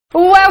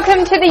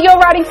Welcome to the Your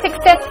Riding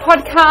Success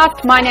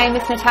podcast. My name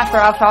is Natasha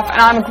Altoff and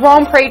I'm a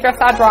Grand Prix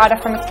dressage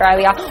rider from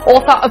Australia,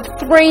 author of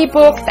 3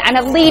 books and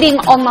a leading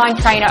online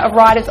trainer of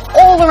riders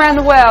all around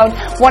the world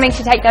wanting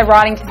to take their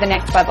riding to the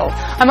next level.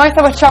 I'm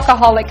also a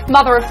chocoholic,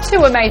 mother of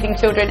 2 amazing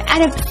children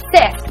and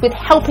obsessed with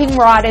helping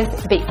riders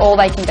be all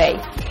they can be.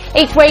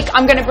 Each week,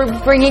 I'm going to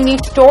be bringing you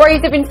stories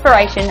of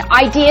inspiration,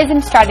 ideas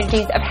and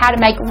strategies of how to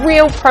make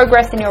real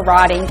progress in your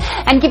riding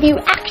and give you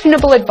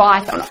actionable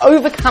advice on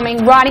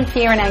overcoming riding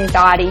fear and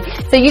anxiety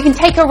so you can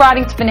take your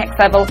riding to the next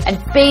level and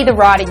be the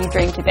rider you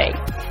dream to be.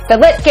 So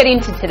let's get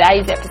into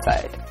today's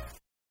episode.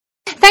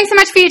 Thanks so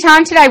much for your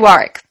time today,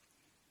 Warwick.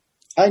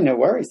 Hey, no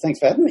worries. Thanks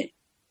for having me.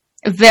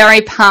 Very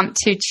pumped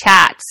to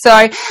chat.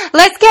 So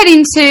let's get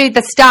into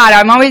the start.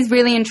 I'm always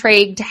really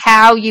intrigued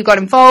how you got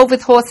involved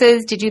with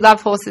horses. Did you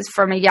love horses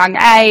from a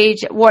young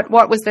age? What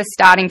was the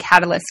starting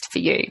catalyst for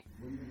you?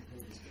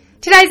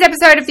 Today's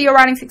episode of the Your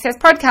Riding Success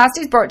podcast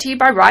is brought to you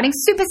by Riding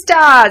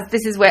Superstars.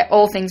 This is where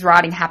all things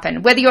riding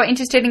happen. Whether you're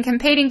interested in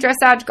competing,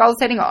 dressage, goal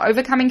setting, or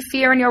overcoming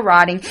fear in your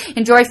riding,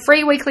 enjoy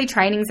free weekly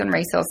trainings and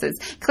resources.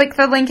 Click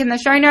the link in the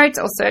show notes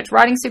or search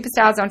Riding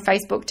Superstars on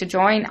Facebook to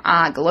join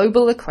our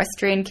global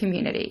equestrian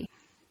community.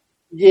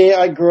 Yeah,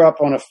 I grew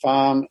up on a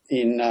farm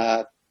in in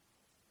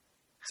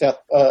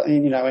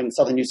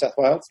southern New South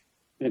Wales,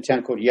 in a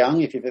town called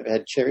Young. If you've ever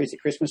had cherries at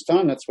Christmas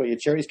time, that's where your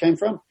cherries came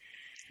from.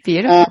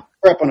 Beautiful.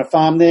 Grew up on a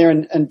farm there,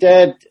 and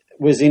Dad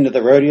was into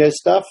the rodeo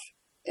stuff.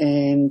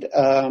 And,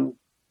 by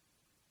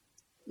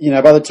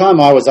the time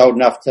I was old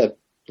enough to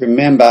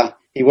remember,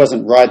 he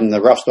wasn't riding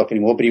the rough stock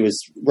anymore, but he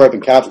was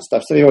roping calves and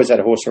stuff. So he always had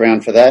a horse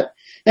around for that.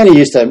 And he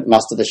used to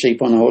muster the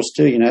sheep on the horse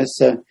too,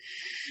 So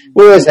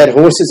we always had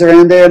horses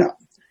around there. And,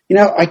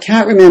 I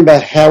can't remember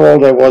how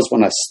old I was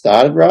when I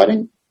started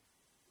riding.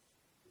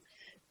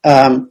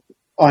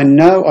 I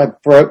know I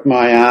broke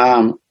my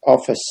arm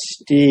off a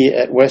steer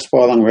at West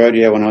Wyalong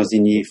Rodeo when I was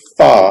in year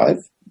 5,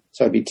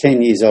 so I'd be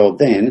 10 years old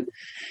then.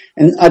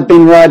 And I'd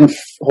been riding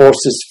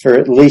horses for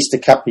at least a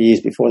couple of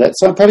years before that,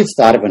 so I probably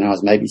started when I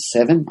was maybe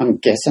 7. I'm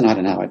guessing, I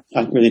don't know.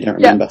 I really don't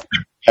remember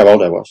how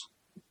old I was.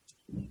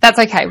 That's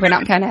okay. We're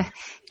not going to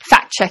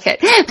fact check it.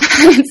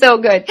 It's all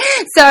good.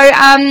 So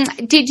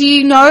did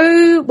you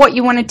know what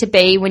you wanted to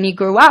be when you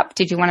grew up?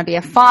 Did you want to be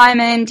a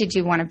fireman? Did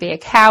you want to be a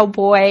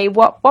cowboy?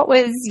 What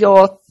was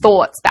your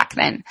thoughts back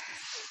then?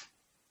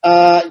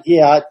 I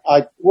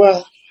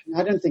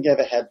don't think I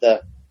ever had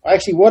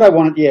what I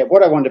wanted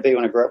to be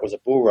when I grew up was a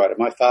bull rider.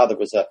 My father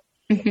was a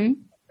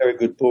very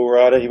good bull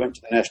rider. He went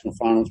to the national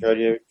finals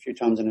rodeo a few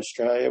times in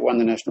Australia, won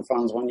the national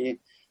finals one year.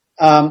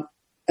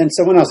 And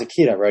so when I was a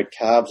kid, I rode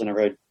calves and I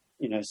rode,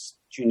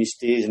 junior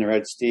steers and I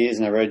rode steers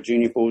and I rode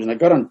junior bulls and I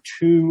got on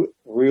 2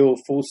 real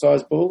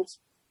full-size bulls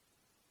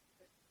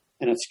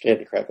and it scared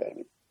the crap out of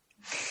me.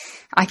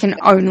 I can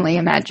only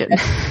imagine. At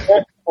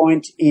that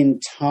point in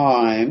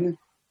time,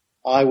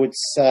 I would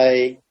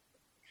say,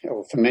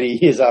 for many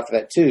years after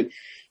that too,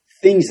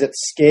 things that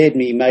scared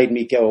me made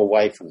me go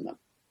away from them.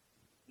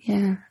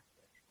 Yeah.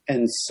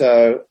 And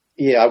so,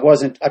 I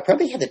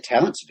probably had the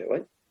talent to do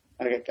it.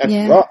 I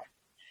rock.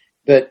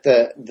 But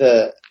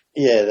the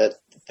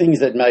things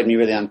that made me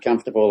really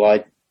uncomfortable,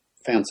 I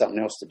found something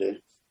else to do.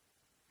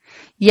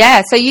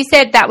 Yeah. So you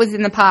said that was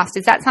in the past.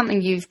 Is that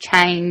something you've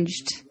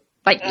changed?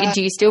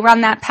 Do you still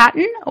run that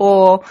pattern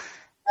or?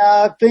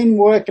 I've been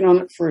working on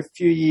it for a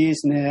few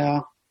years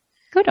now.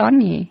 Good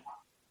on you.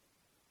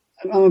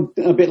 I'm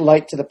a bit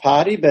late to the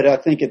party, but I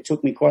think it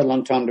took me quite a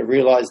long time to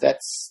realise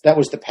that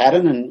was the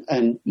pattern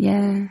and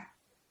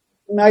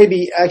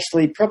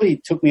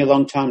probably took me a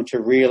long time to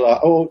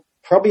realise,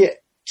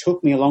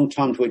 took me a long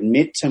time to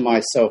admit to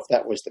myself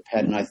that was the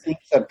pattern. I think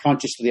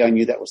subconsciously I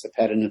knew that was the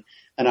pattern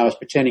and I was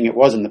pretending it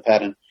wasn't the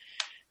pattern.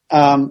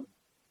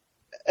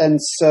 And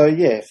so,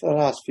 for the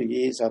last few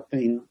years I've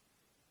been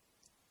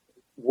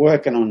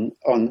working on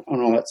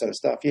all that sort of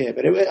stuff,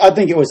 but I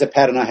think it was a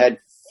pattern I had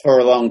for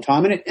a long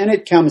time. And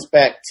it comes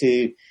back to,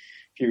 if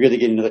you really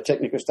get into the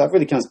technical stuff,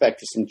 really comes back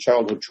to some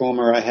childhood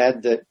trauma I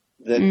had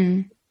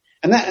and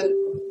I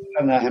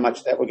don't know how much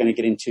of that we're going to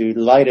get into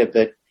later,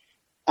 but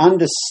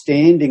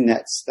understanding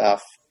that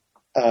stuff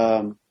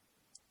and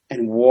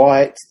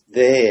why it's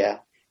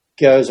there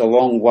goes a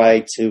long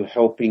way to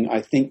helping,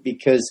 I think,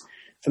 because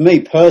for me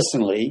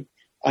personally,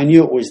 I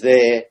knew it was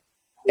there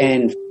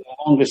and for the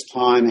longest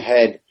time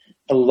had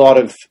a lot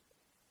of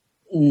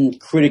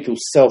critical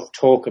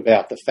self-talk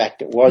about the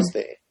fact it was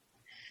there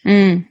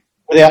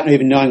without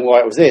even knowing why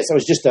it was there. So it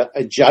was just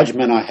a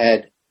judgment I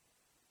had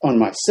on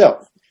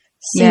myself.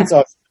 Since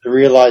I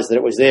realised that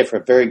it was there for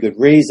a very good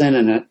reason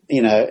and,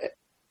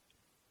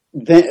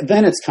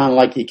 then it's kind of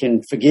like you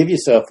can forgive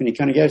yourself and you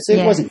kind of go, see,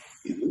 it wasn't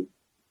you.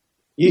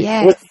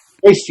 It was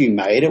a choice you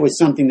made. It was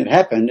something that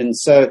happened. And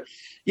so,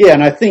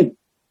 and I think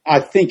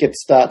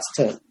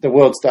the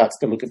world starts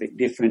to look a bit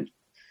different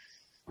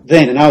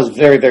then. And I was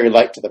very, very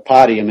late to the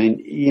party. I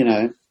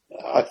mean,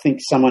 I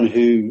think someone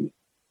who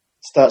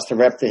starts to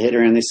wrap their head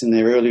around this in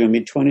their early or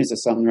mid-20s or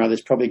something or other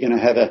is probably going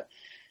to have a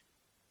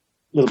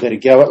little bit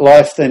of go at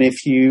life than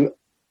if you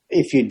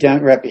if you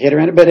don't wrap your head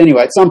around it. But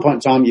anyway, at some point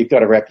in time, you've got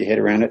to wrap your head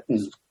around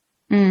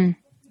it.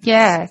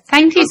 Yeah,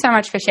 thank you so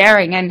much for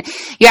sharing. And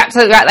you're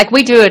absolutely right. Like,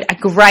 we do a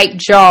great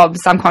job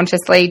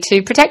subconsciously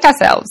to protect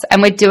ourselves,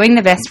 and we're doing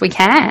the best we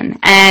can.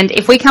 And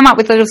if we come up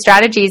with little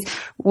strategies,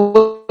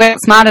 we're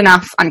smart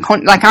enough.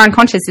 Like, our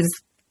unconscious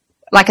is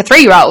like a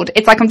 3-year-old.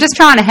 It's like, I'm just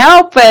trying to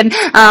help, and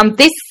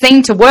this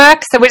seemed to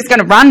work, so we're just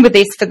going to run with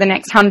this for the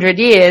next 100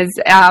 years.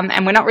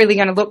 And we're not really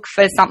going to look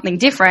for something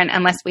different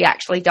unless we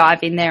actually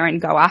dive in there and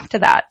go after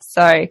that.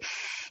 So,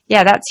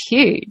 yeah, that's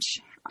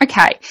huge.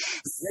 Okay,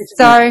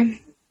 so...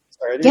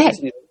 Sorry, I did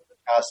listen to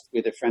a podcast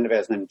with a friend of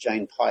ours named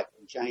Jane Pike.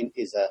 Jane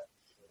is a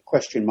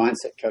equestrian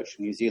mindset coach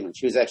from New Zealand.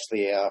 She was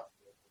actually our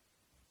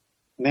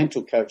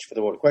mental coach for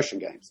the World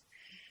Equestrian Games.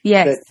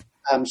 Yes.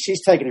 But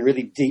she's taken a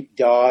really deep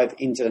dive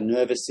into the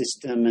nervous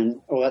system and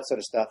all that sort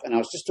of stuff. And I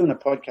was just doing a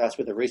podcast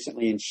with her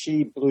recently, and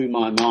she blew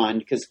my mind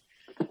because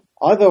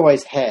I've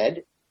always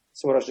had,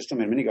 so what I was just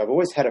talking about a minute ago, I've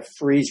always had a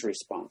freeze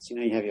response. You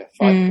know, you have your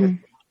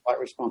fight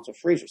response or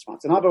freeze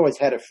response. And I've always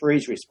had a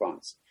freeze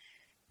response.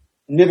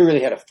 Never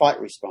really had a fight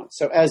response.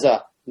 So as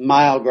a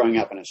male growing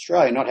up in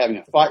Australia, not having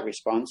a fight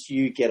response,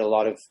 you get a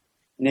lot of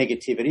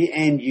negativity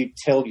and you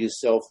tell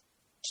yourself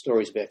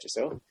stories about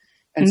yourself.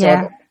 And so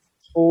I've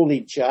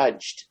poorly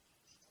judged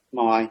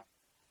my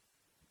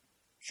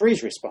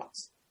freeze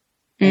response.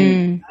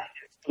 And it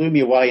blew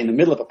me away in the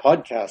middle of a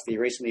podcast here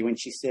recently when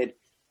she said,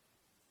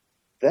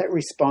 that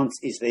response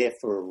is there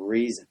for a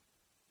reason.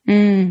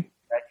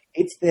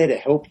 It's there to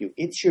help you.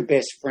 It's your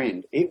best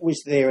friend. It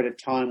was there at a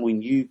time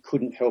when you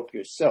couldn't help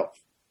yourself.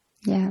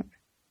 Yeah.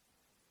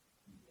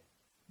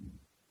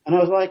 And I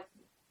was like,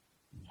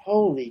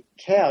 holy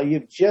cow,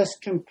 you've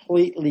just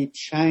completely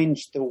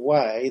changed the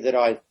way that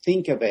I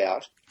think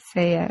about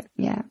that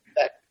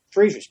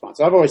freeze response.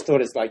 I've always thought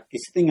it's like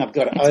this thing I've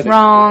got to It's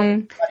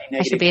wrong.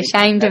 I should be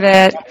ashamed of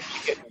it.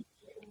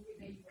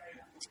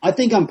 I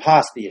think I'm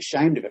past the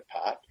ashamed of it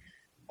part,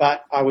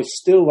 but I was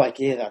still like,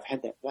 yeah, I've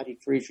had that bloody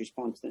freeze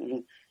response.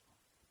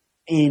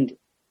 And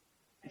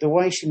the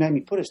way she made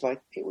me put it, it's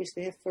like, it was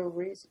there for a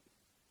reason.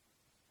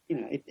 You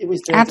know, it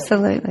was there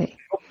absolutely to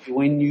help you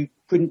when you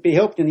couldn't be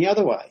helped in the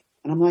other way.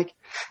 And I'm like,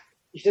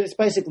 you said it's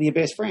basically your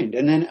best friend.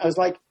 And then I was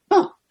like,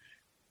 huh.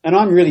 And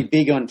I'm really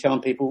big on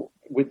telling people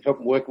with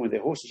helping working with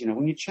their horses, you know,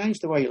 when you change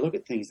the way you look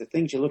at things, the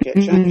things you look at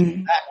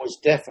change. That was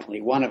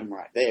definitely one of them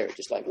right there. It's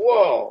just like,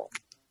 whoa.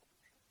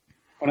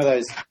 One of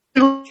those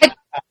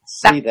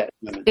see that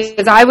moment.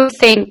 Because I would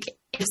think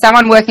if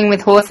someone working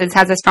with horses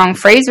has a strong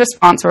freeze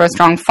response or a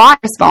strong fight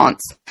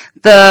response,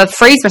 the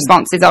freeze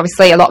response is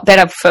obviously a lot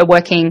better for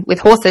working with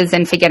horses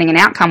and for getting an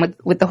outcome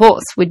with the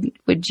horse.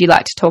 Would you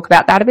like to talk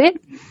about that a bit?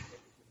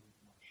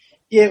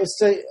 Yeah, it was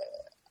so,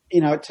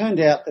 you know, it turned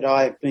out that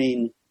I've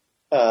been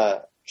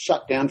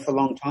shut down for a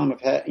long time.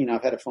 I've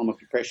had a form of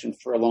depression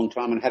for a long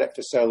time and had it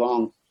for so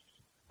long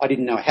I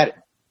didn't know I had it.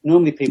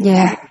 Normally people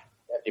have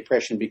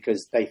depression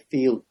because they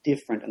feel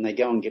different and they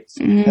go and get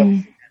some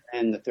help.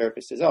 And the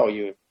therapist says, oh,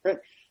 you're depressed.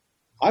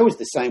 I was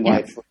the same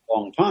way for a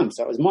long time,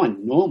 so it was my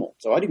normal.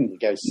 So I didn't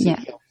go seek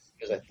help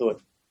because I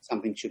thought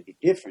something should be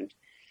different.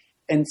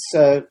 And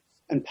so,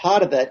 and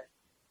part of that,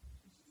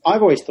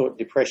 I've always thought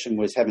depression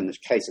was having this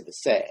case of the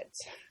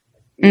sads.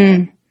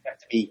 You have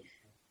to be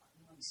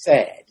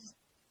sad.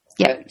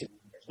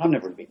 I've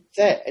never been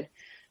sad.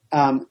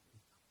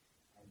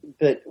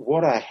 But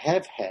what I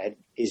have had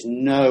is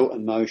no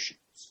emotions.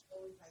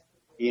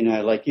 You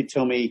know, like you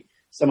tell me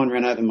someone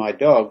ran over my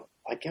dog,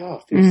 I go, oh,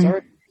 I feel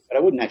sorry for you, but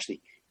I wouldn't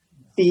actually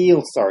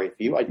feel sorry for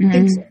you. I'd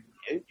think sorry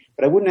for you,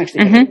 but I wouldn't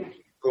actually have a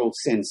real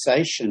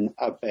sensation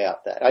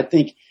about that. I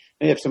think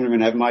maybe if someone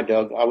ran over my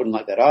dog, I wouldn't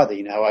like that either.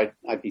 You know,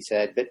 I'd be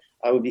sad, but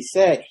I would be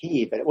sad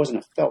here, but it wasn't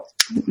a felt.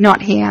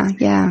 Not here,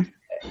 yeah.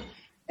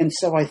 And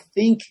so I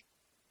think,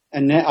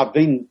 and now I've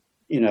been,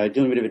 you know,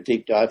 doing a bit of a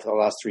deep dive for the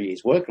last 3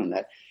 years working on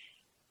that.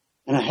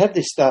 And I have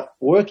this stuff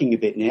working a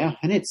bit now,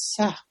 and it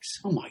sucks.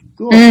 Oh, my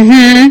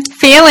God.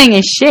 Feeling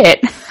is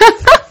shit.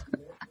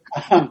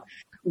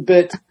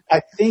 But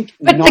I think...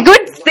 But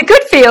the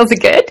good feels are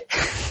good.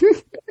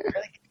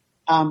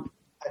 I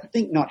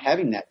think not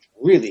having that's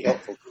really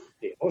helpful to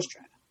be a horse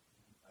trainer.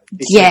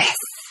 Because, yes.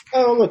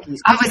 Oh, look.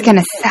 I was going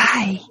to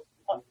say.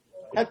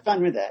 Have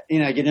fun with that. You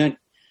know,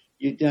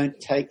 you don't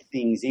take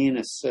things in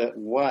a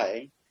certain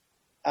way.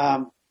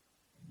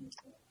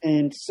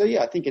 And so,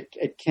 yeah, I think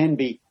it can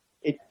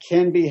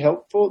be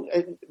helpful.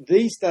 And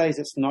these days,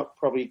 it's not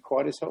probably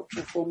quite as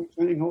helpful for me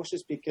training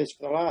horses because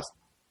for the last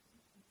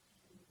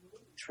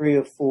 3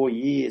 or 4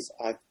 years,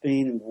 I've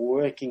been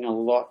working a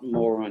lot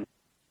more on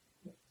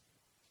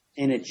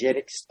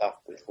energetic stuff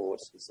with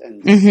horses.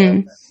 And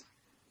so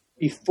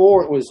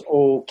before it was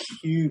all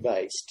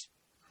cue-based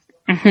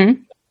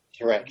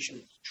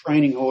interaction.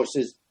 Training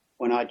horses,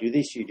 when I do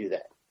this, you do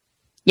that.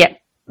 Yeah.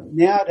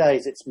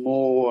 Nowadays,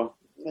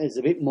 there's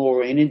a bit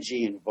more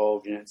energy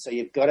involved in it. So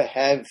you've got to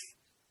have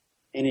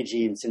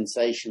energy and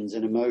sensations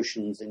and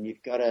emotions, and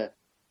you've got to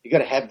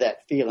have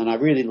that feel. And I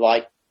really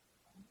like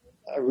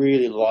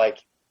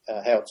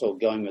how it's all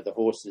going with the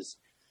horses.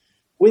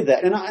 with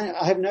that, and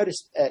I have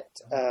noticed that,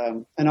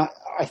 and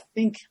I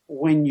think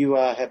when you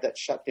have that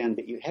shutdown,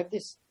 but you have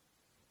this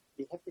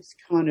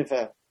kind of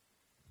a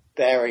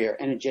barrier,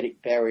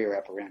 energetic barrier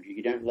up around you.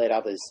 You don't let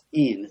others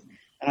in,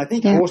 and I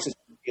think horses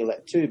feel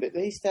that too. But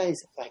these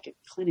days, like at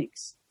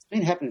clinics, it's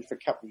been happening for a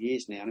couple of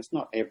years now, and it's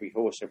not every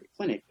horse, every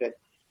clinic, but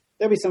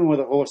there'll be someone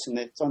with a horse and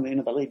it's on the end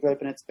of the lead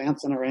rope and it's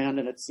bouncing around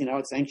and it's,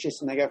 it's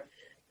anxious, and they go,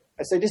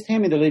 I say, just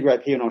hand me the lead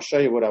rope here and I'll show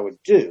you what I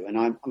would do. And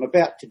I'm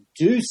about to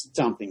do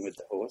something with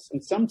the horse.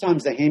 And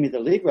sometimes they hand me the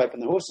lead rope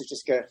and the horses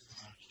just go,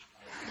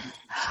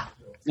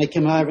 they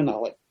come over and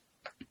they'll like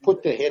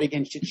put their head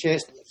against your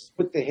chest,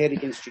 put their head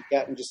against your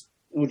gut and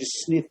will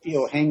just sniff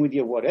you or hang with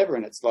you or whatever.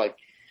 And it's like,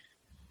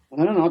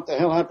 I don't know what the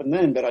hell happened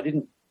then, but I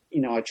didn't,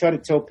 I try to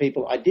tell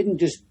people I didn't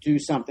just do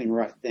something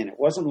right then. It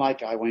wasn't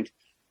like I went,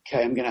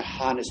 okay, I'm going to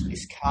harness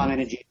this calm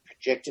energy,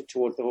 project it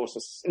towards the horse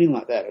or something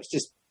like that. It's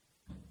just,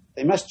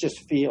 they must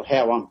just feel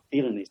how I'm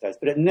feeling these days,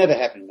 but it never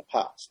happened in the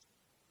past,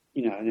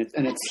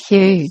 and it's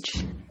huge,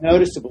 it's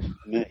noticeable to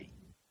me.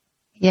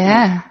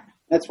 Yeah.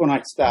 That's when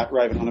I start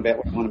raving on about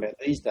what I'm on about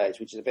these days,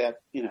 which is about,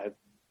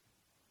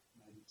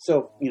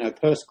 self,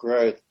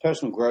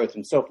 personal growth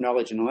and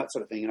self-knowledge and all that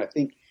sort of thing. And I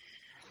think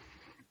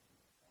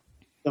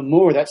the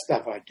more of that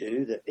stuff I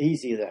do, the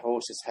easier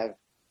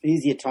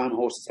time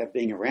horses have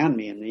being around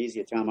me and the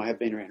easier time I have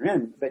been around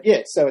them. But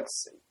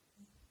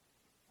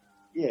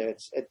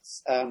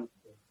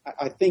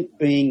I think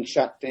being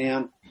shut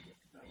down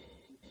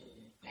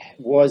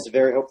was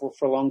very helpful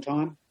for a long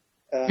time.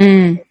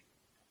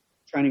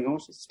 Training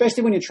horses,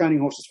 especially when you're training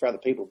horses for other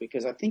people,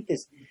 because I think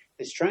there's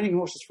training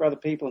horses for other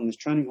people and there's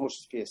training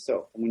horses for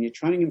yourself. And when you're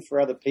training them for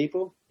other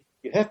people,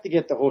 you have to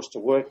get the horse to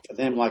work for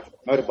them like a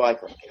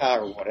motorbike or a car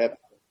or whatever,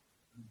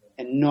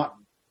 and not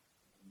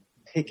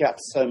pick up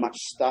so much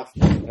stuff.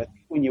 But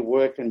when you're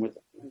working with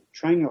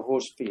training a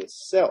horse for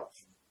yourself,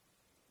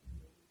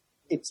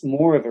 it's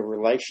more of a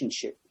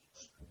relationship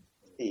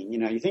thing.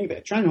 You think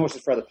about training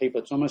horses for other people,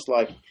 it's almost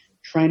like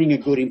training a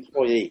good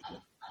employee.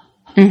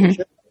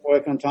 Mm-hmm.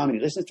 Work on time and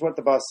he listens to what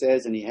the boss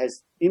says and he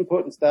has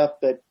input and stuff,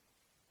 but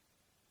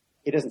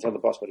he doesn't tell the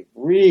boss what he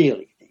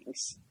really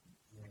thinks.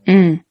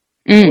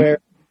 Where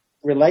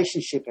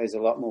relationship has a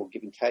lot more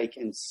give and take.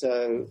 And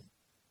so,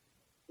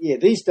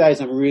 these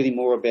days I'm really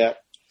more about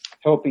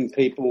helping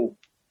people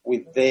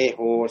with their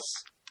horse,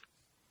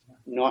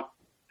 not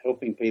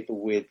helping people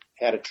with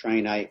how to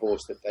train a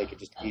horse that they could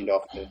just hand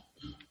off to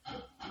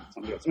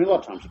somebody else. I mean, a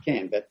lot of times you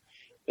can, but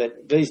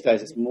these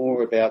days it's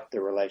more about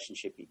the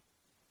relationship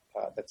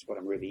part. That's what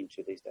I'm really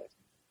into these days.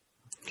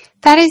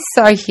 That is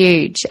so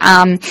huge.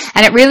 And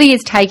it really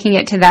is taking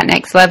it to that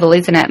next level,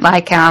 isn't it?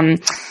 Like, I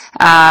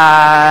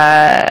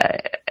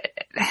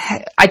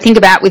think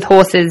about with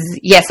horses,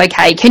 yes,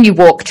 okay, can you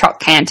walk, trot,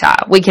 canter?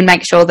 We can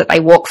make sure that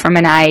they walk from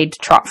an aid,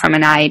 trot from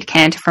an aid,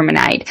 canter from an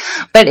aid.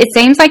 But it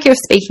seems like you're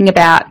speaking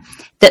about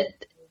that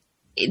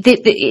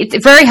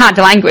it's very hard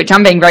to language.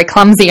 I'm being very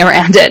clumsy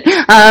around it,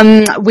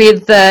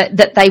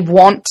 that they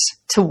want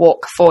to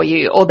walk for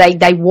you, or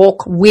they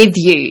walk with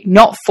you,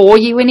 not for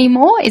you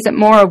anymore. Is it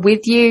more a with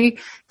you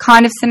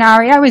kind of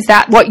scenario? Is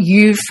that what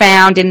you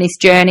found in this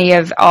journey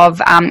of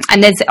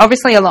and there's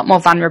obviously a lot more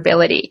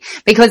vulnerability,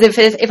 because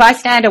if I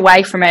stand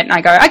away from it and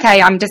I go,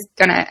 okay, I'm just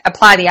going to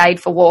apply the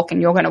aid for walk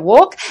and you're going to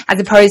walk, as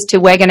opposed to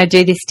we're going to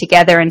do this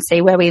together and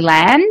see where we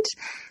land.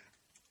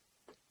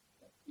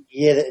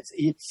 Yeah,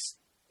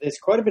 there's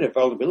quite a bit of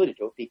vulnerability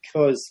to it,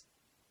 because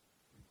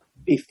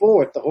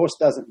before, if the horse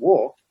doesn't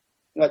walk,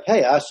 you're like,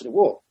 hey, I asked you to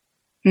walk.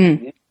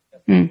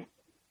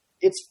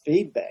 It's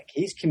feedback.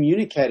 He's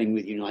communicating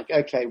with you. Like,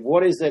 okay,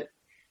 what is it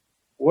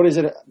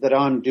that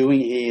I'm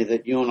doing here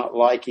that you're not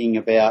liking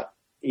about,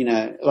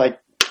 they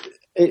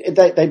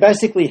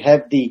basically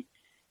have the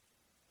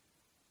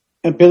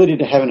ability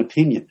to have an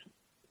opinion.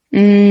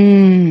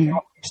 You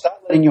start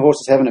letting your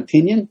horses have an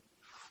opinion,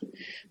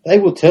 they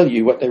will tell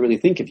you what they really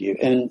think of you.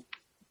 And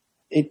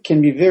it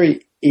can be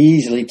very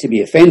easily to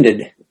be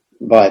offended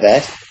by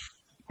that.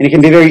 And it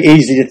can be very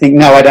easy to think,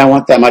 no, I don't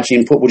want that much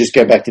input. We'll just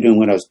go back to doing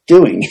what I was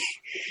doing.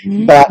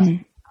 But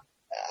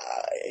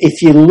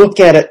if you look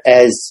at it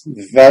as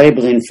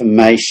valuable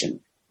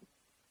information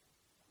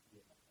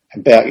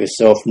about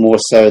yourself, more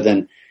so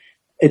than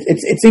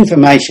it's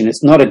information.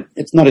 It's not a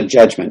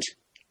judgment.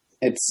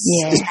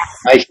 It's just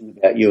information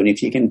about you. And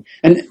if you can,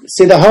 and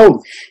see the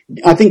whole,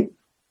 I think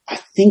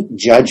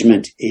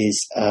judgment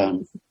is.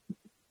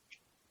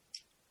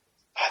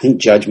 I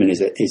think judgment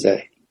is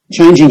a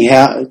changing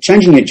your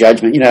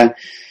judgment.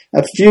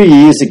 A few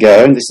years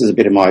ago, and this is a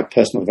bit of my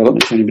personal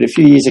development journey, but a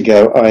few years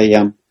ago,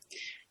 I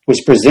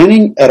was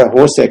presenting at a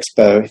horse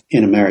expo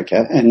in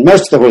America, and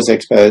most of the horse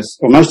expos,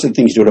 or most of the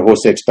things you do at a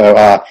horse expo,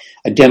 are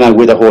a demo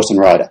with a horse and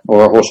rider,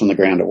 or a horse on the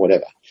ground, or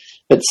whatever.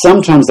 But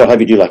sometimes they'll have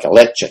you do like a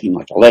lecture in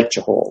like a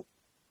lecture hall.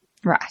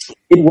 Right. I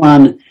did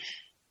one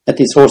at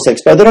this horse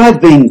expo that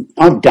I've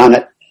done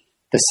it.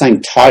 The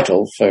same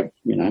title for,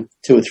 2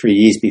 or 3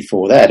 years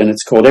before that, and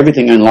it's called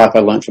Everything in Life I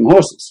Learned from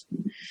Horses.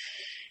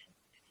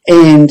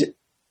 And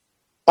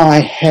I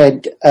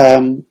had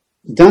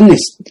done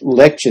this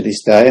lecture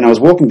this day, and I was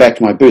walking back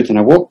to my booth, and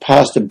I walked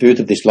past a booth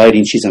of this lady,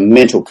 and she's a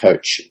mental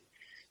coach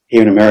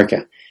here in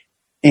America.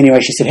 Anyway,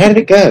 she said, "How did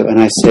it go?" And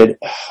I said,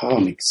 "Oh,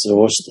 I'm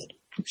exhausted."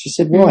 She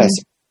said, "Why?" I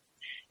said,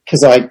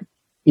 "Because I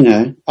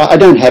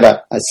don't have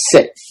a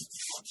set,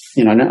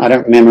 I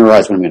don't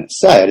memorize what I'm going to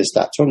say. I just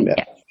start talking about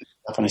it."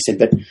 And I said,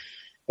 but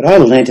I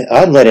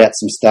let out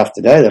some stuff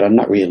today that I've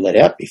not really let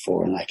out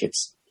before, and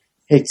it's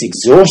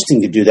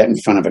exhausting to do that in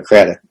front of a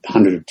crowd of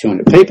 100 or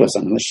 200 people or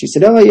something. She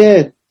said, "Oh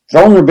yeah,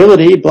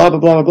 vulnerability, blah blah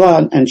blah blah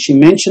blah," and she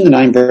mentioned the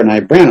name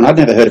Brene Brown, and I'd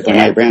never heard of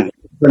Brene Brown.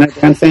 Brene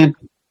Brown fan?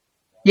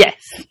 Yes.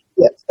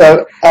 Yeah.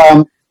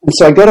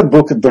 So I got a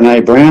book of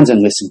Brene Brown's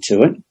and listened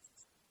to it.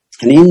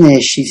 And in there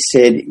she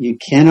said, you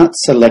cannot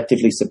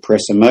selectively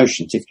suppress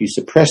emotions. If you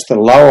suppress the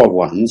lower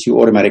ones, you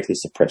automatically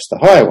suppress the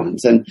higher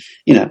ones. And,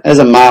 as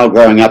a male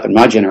growing up in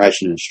my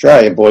generation in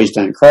Australia, boys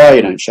don't cry,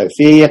 you don't show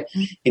fear.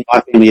 In my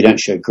family, you don't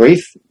show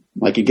grief.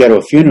 Like you go to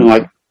a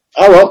funeral,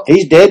 oh, well,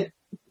 he's dead.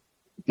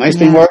 Most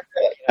been worried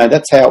about it.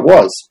 That's how it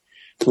was.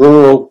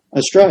 Rural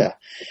Australia.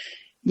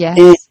 Yeah.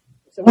 And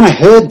so when I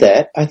heard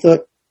that, I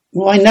thought,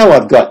 well, I know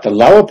I've got the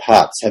lower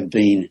parts have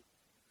been,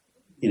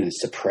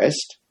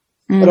 suppressed.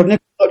 But I've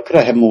never thought, could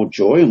I have more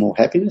joy and more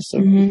happiness? So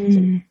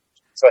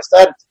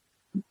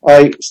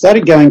I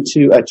started going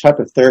to a type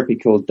of therapy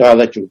called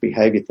dialectical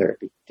behavior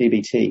therapy,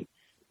 DBT,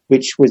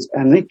 which was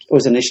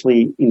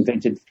initially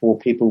invented for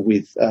people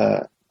with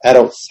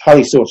adults,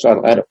 highly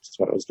suicidal adults. That's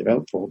what it was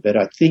developed for. But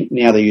I think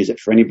now they use it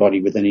for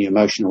anybody with any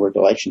emotional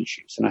regulation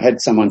issues. And I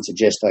had someone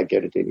suggest I go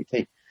to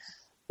DBT.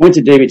 Went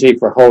to DBT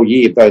for a whole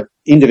year, both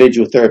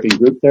individual therapy and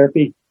group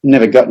therapy.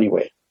 Never got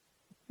anywhere.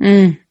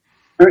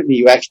 Apparently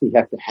you actually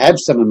have to have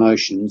some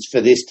emotions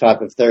for this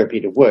type of therapy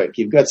to work.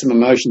 You've got some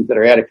emotions that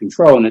are out of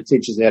control, and it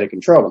teaches you how to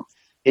control them.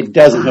 It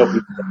doesn't help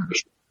you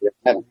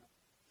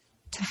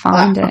to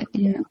find it.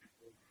 Yeah,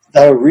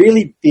 they were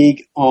really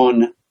big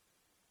on.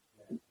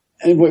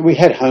 And we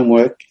had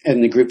homework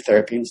and the group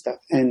therapy and stuff.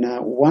 And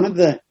one of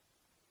the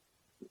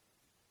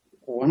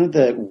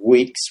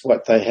weeks,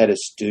 what they had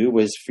us do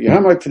was, for your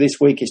homework for this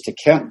week is to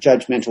count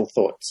judgmental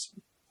thoughts.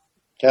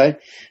 Okay,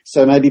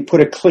 so maybe put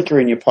a clicker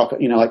in your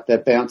pocket, like the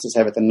bouncers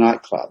have at the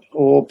nightclub,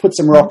 or put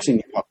some rocks in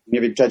your pocket. You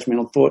have a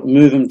judgmental thought,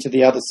 move them to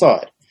the other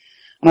side.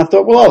 And I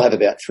thought, well, I'll have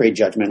about 3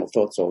 judgmental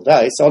thoughts all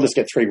day, so I'll just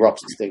get 3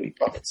 rocks and stick in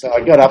my pocket. So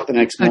I got up the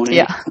next morning.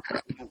 I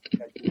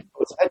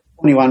had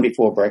 21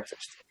 before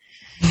breakfast.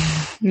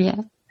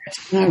 Yeah.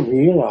 And I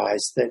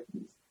realised that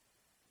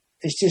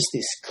there's just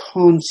this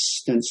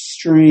constant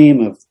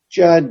stream of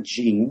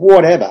judging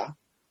whatever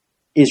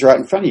is right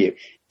in front of you.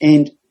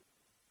 And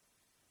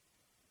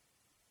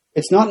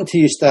it's not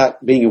until you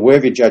start being aware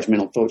of your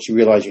judgmental thoughts you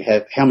realise you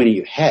have how many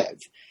you have.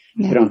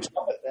 Yeah. But on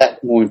top of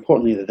that, more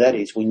importantly than that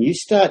is when you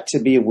start to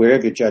be aware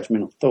of your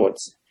judgmental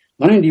thoughts,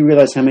 not only do you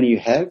realise how many you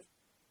have,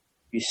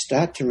 you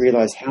start to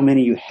realise how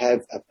many you have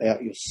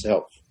about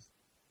yourself.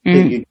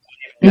 That you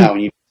don't know,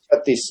 and you've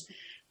got this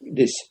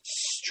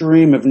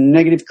stream of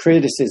negative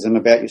criticism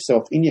about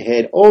yourself in your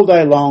head all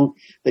day long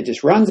that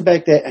just runs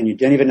back there, and you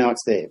don't even know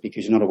it's there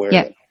because you're not aware of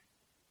it.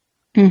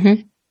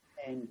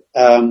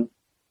 And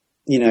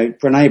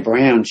Brene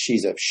Brown,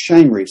 she's a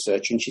shame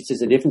researcher, and she says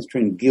the difference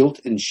between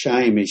guilt and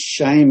shame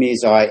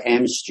is I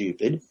am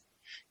stupid.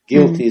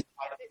 Guilt is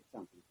I did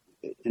something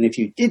stupid. And if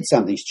you did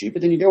something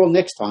stupid, then you go, well,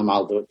 next time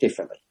I'll do it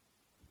differently.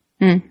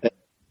 But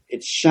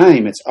it's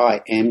shame, it's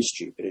I am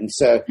stupid. And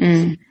so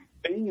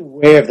being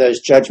aware of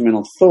those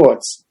judgmental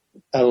thoughts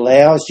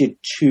allows you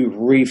to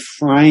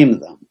reframe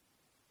them.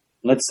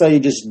 Let's say you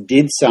just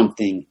did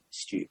something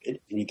stupid,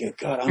 and you go,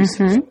 God, I'm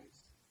so sorry.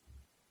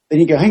 Then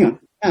you go, hang on,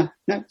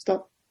 no,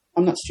 stop.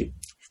 I'm not stupid.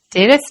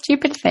 Did a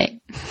stupid thing.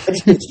 I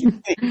just did a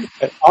stupid thing,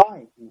 but I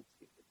am stupid.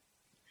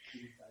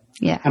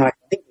 Yeah. And I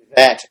think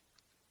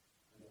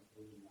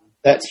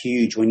that's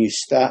huge when you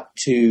start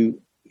to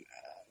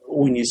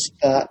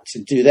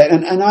do that.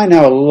 And I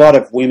know a lot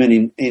of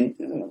women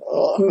in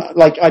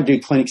like I do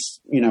clinics,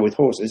 with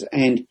horses,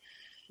 and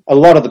a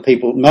lot of the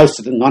people, most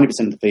of the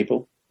 90% of the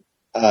people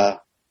are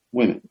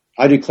women.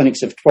 I do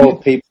clinics of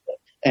 12 people,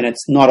 and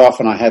it's not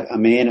often I have a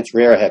man. It's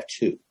rare I have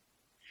 2.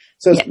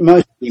 So it's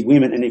mostly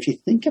women. And if you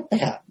think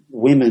about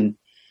women,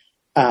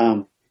 they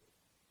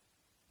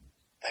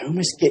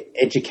almost get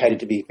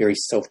educated to be very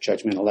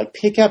self-judgmental. Like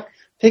pick up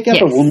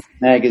a woman's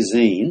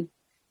magazine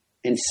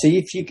and see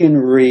if you can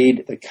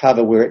read the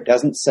cover where it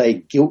doesn't say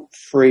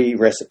guilt-free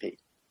recipe.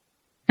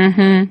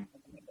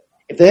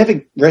 If they have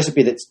a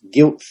recipe that's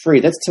guilt-free,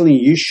 that's telling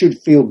you should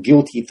feel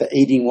guilty for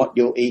eating what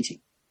you're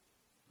eating.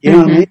 You know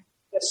what I mean?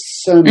 That's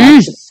so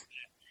much.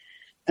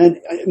 And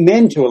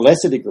men to a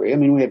lesser degree. I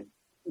mean,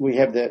 we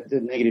have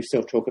the negative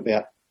self-talk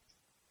about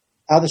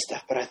other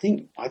stuff, but I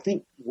think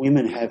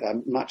women have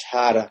a much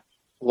harder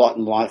lot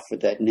in life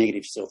with that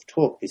negative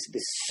self-talk.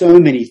 There's so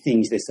many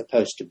things they're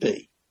supposed to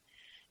be,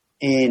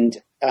 and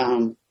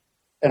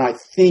I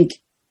think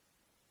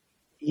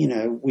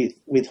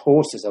with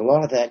horses, a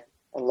lot of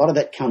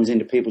that comes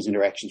into people's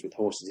interactions with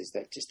horses is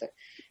that just that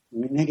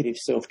negative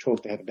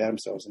self-talk they have about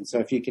themselves. And so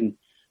if you can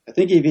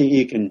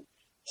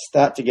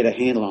start to get a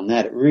handle on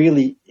that, it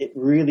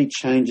really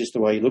changes the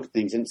way you look at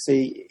things. And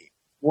see,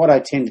 what I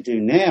tend to do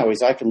now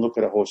is I can look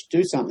at a horse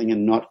do something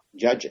and not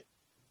judge it.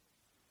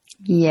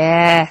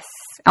 Yes,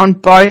 on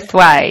both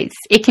ways.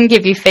 It can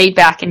give you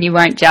feedback and you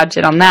won't judge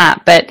it on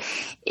that. But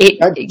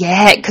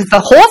because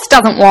the horse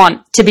doesn't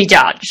want to be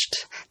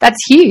judged. That's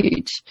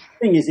huge.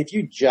 The thing is, if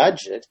you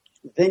judge it,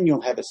 then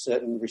you'll have a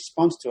certain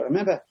response to it. I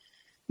remember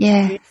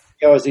I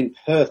was in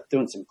Perth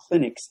doing some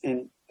clinics,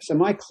 and so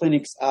my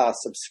clinics are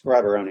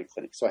subscriber-only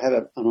clinics. So I have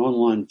an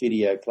online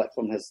video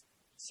platform that has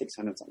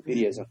 600-something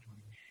videos on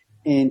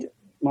it. And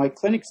my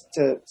clinic's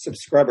to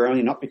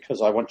subscriber-only, not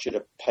because I want you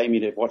to pay me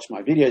to watch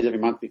my videos every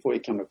month before you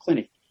come to a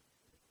clinic.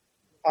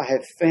 I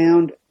have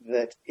found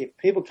that if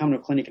people come to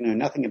a clinic and know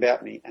nothing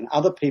about me, and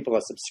other people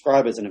are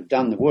subscribers and have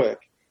done the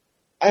work,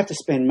 I have to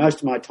spend most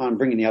of my time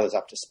bringing the others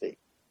up to speed.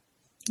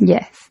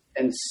 Yes.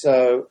 And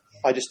so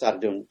I just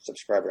started doing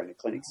subscriber-only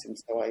clinics. And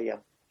so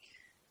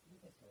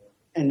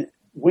and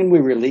when we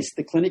release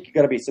the clinic, you've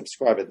got to be a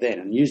subscriber then,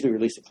 and usually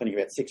release the clinic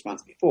about 6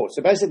 months before.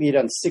 So basically you've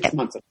done 6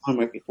 months of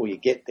homework before you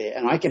get there,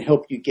 and I can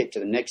help you get to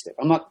the next step.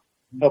 I'm not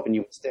helping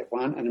you with step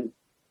one, and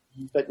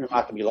but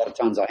remarkably a lot of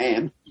times I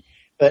am.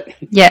 But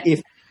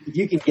if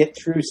you can get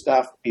through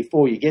stuff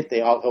before you get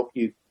there, I'll help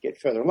you get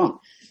further along.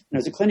 And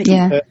as a clinic,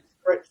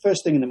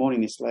 first thing in the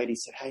morning, this lady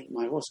said, "Hey,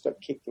 my horse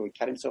got kicked or he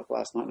cut himself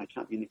last night and I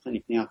can't be in the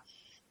clinic now.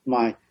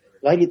 My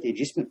lady at the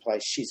adjustment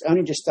place, she's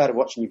only just started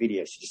watching your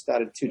videos. She just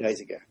started 2 days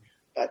ago.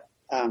 But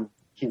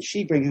can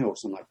she bring her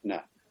horse?" I'm like, "No."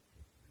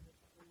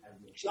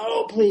 She's like,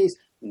 "Oh, please."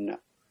 "No."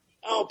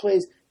 "Oh,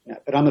 please." "No."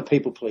 But I'm a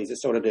people pleaser,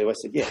 so what I do, I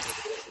said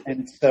yes.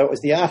 And so it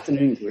was the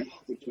afternoon group,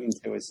 which means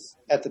there was,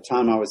 at the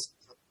time I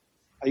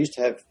used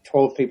to have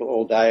 12 people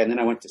all day, and then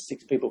I went to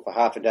 6 people for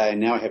half a day, and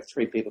now I have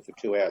 3 people for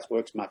 2 hours.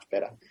 Works much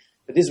better.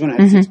 But this is when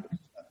I had 6 people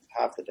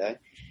for half the day.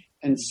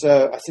 And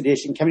so I said, yeah,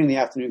 she can come in the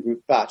afternoon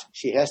group, but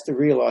she has to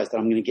realise that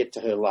I'm going to get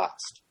to her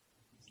last.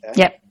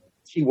 Okay? Yep.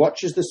 She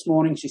watches this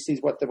morning. She sees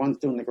what the ones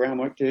doing the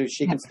groundwork do.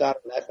 She can start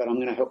with that, but I'm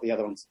going to help the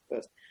other ones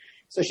first.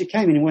 So she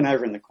came in and went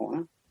over in the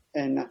corner,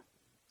 and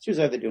she was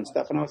over there doing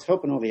stuff, and I was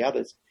helping all the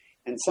others.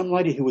 And some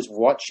lady who was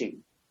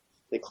watching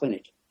the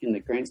clinic in the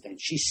grandstand,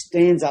 she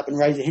stands up and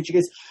raises her hand. She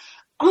goes,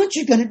 "Aren't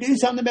you going to do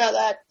something about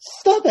that?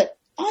 Stop it.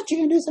 Aren't you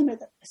going to do something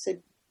about that?" I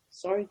said,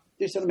 "Sorry,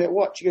 do something about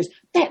what?" She goes,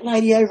 "That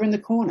lady over in the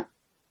corner."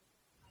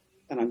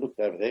 And I looked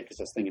over there because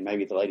I was thinking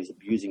maybe the lady's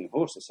abusing a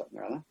horse or something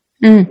or other.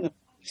 And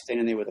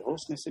standing there with a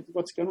horse, and I said,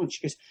 "What's going on?"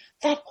 She goes,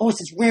 "That horse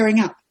is rearing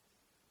up."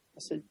 I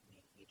said,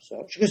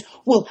 "So?" She goes,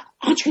 "Well,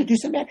 aren't you going to do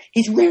something about it?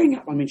 He's rearing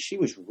up." I mean, she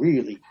was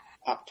really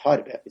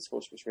uptight about this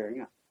horse was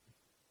rearing up.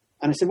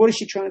 And I said, "What is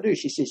she trying to do?"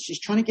 She says, "She's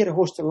trying to get a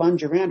horse to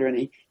lunge around her, and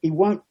he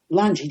won't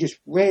lunge. He just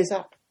rears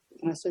up."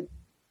 And I said,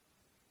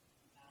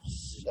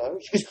 "So?"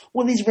 She goes,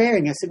 "Well, he's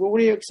rearing." I said, "Well,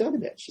 what are you excited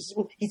about?" She says,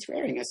 "Well, he's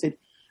rearing." I said,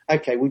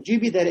 "Okay, would you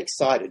be that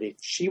excited if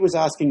she was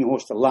asking a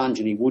horse to lunge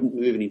and he wouldn't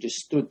move and he just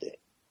stood there?"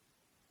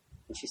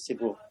 And she said,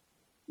 "Well,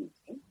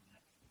 okay."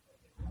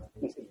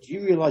 I said, "Do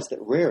you realise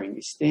that rearing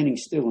is standing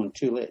still on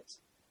 2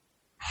 legs?"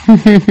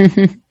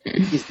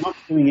 He's not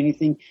doing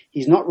anything.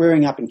 He's not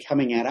rearing up and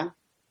coming at her.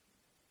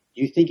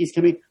 Do you think he's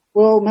coming?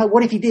 Well, no,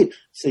 what if he did?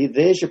 See,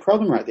 there's your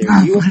problem right there.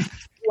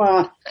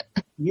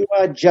 You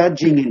are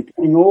judging and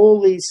putting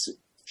all these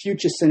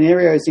future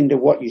scenarios into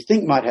what you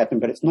think might happen,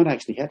 but it's not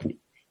actually happening.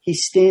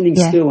 He's standing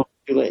still on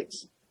 2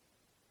 legs.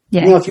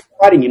 Yeah. Now, if you're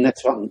riding him,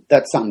 that's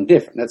something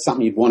different. That's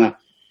something you'd want to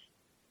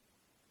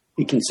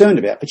be concerned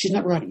about. But she's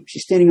not riding him.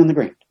 She's standing on the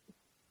ground.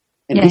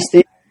 And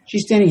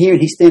she's standing here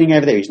and he's standing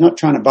over there. He's not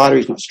trying to bite her.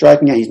 He's not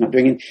stroking her. He's not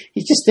doing it.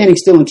 He's just standing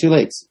still on 2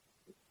 legs.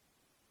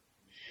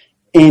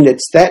 And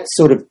it's that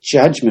sort of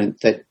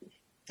judgment that,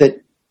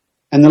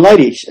 and the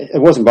lady,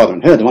 it wasn't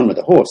bothering her, the one with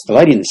the horse. The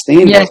lady in the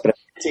stand was, but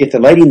if the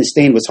lady in the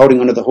stand was holding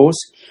onto the horse,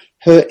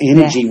 her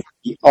energy would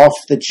be off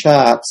the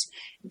charts,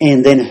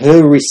 and then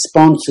her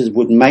responses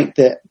would make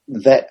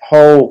that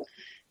whole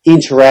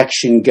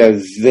interaction go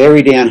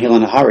very downhill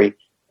in a hurry,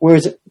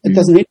 whereas it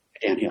doesn't need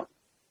to go downhill.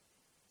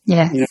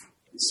 Yeah. You know?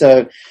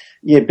 So,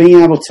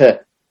 being able to,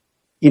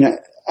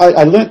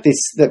 I learnt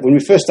this, that when we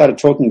first started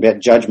talking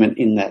about judgment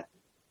in that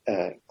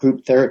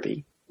group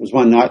therapy, it was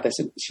one night,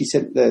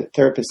 the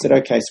therapist said,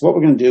 "Okay, so what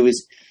we're going to do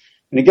is,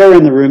 we're going to go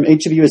around the room,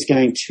 each of you is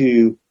going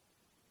to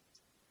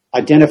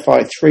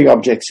identify 3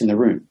 objects in the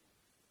room."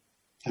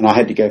 And I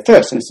had to go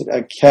first. And I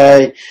said,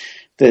 "Okay,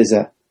 there's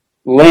a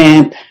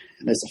lamp,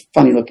 and there's a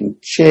funny-looking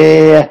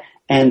chair."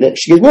 And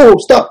she goes, "Whoa,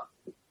 stop."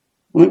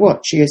 I'm like,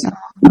 "What?" She goes,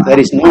 "That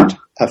is not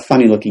a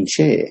funny-looking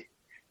chair.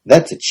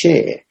 That's a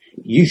chair.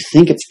 You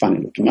think it's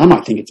funny-looking. I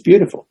might think it's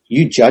beautiful.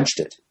 You judged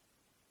it."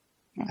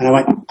 And I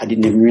went, "I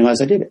didn't even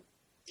realise I did it."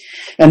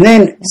 And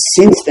then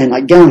since then,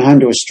 like going home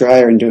to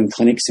Australia and doing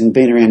clinics and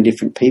being around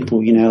different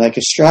people, like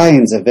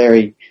Australians are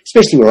very,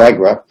 especially where I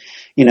grew up,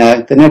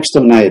 the next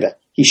door neighbour.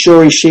 He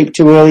shore his sheep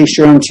too early, he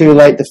shore them too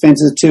late, the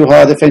fences are too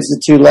high, the fences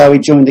are too low, he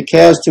joined the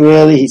cows too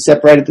early, he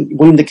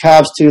weaned the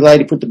calves too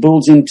late, he put the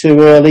bulls in too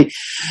early.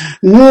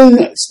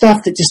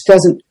 Stuff that just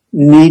doesn't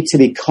need to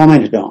be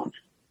commented on.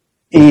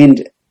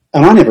 And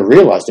I never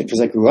realised it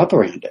because I grew up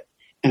around it.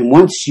 And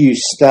once you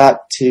start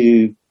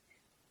to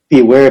be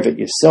aware of it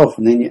yourself,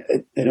 and then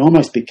it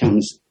almost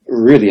becomes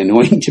really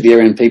annoying to be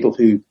around people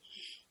who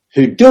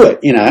do it,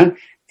 you know.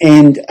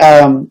 And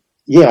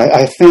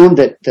I found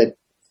that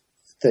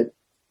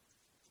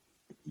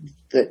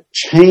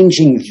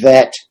changing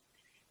that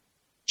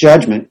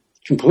judgment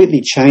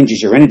completely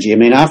changes your energy. I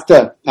mean,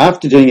 after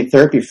doing a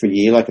therapy for a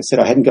year, like I said,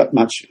 I hadn't got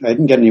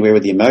anywhere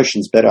with the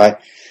emotions, but I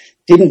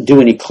didn't do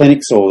any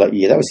clinics all that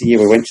year. That was the year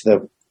we went to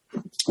the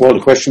World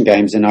Equestrian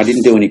Games, and I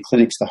didn't do any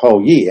clinics the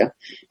whole year.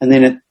 And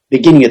then at the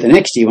beginning of the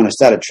next year, when I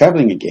started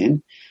traveling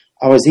again,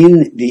 I was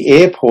in the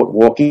airport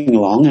walking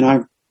along, and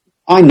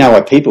I know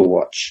I people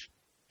watch.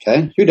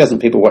 Okay, who doesn't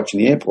people watch in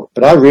the airport?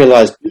 But I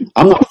realised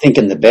I'm not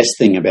thinking the best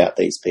thing about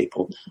these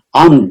people.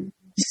 I'm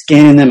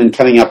scanning them and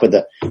coming up with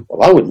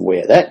well, I wouldn't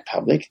wear that in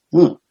public.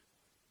 You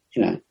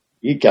know,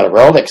 you got a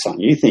Rolex on.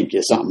 You think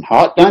you're something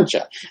hot, don't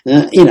you?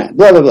 You know,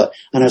 blah, blah, blah.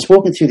 And I was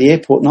walking through the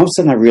airport, and all of a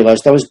sudden I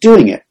realised I was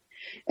doing it.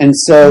 And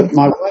so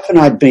my wife and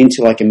I had been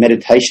to like a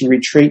meditation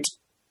retreat,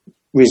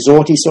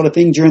 resorty sort of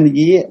thing during the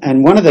year.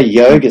 And one of the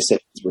yoga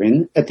sessions we're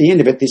in, at the end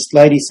of it, this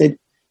lady said,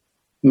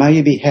 "May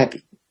you be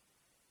happy."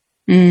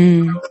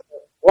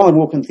 While I'm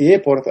walking to the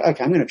airport, I thought,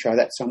 okay, I'm going to try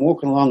that. So I'm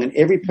walking along, and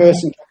every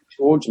person coming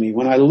towards me,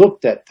 when I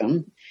looked at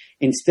them,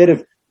 instead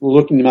of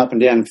looking them up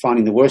and down and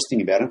finding the worst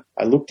thing about them,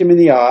 I looked them in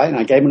the eye and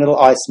I gave them a little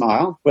eye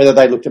smile, whether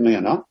they looked at me or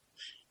not.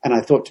 And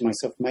I thought to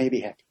myself, may you be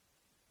happy.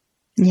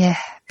 Yeah,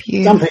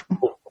 beautiful. Some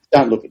people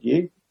don't look at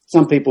you.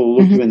 Some people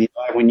look you in the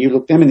eye. When you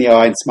look them in the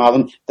eye and smile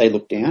them, they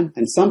look down.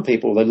 And some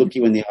people, they look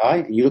you in the eye,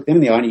 and you look them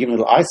in the eye and you give them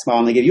a little eye smile,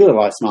 and they give you a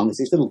little eye smile, and there's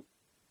this little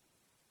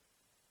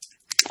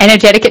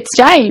energetic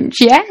exchange,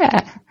 yeah.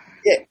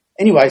 Yeah.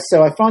 Anyway,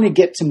 so I finally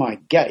get to my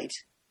gate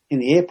in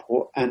the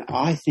airport, and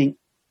I think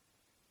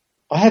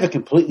I have a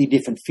completely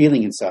different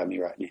feeling inside me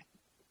right now.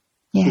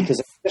 Yeah. Because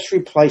I just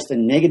replaced a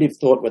negative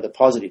thought with a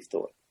positive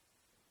thought.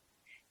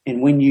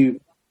 And when you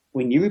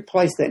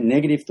replace that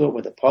negative thought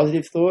with a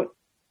positive thought,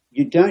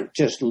 you don't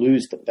just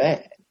lose the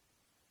bad.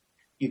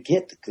 You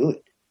get the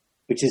good,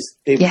 which is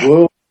the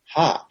world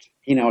heart.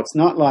 You know, it's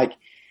not like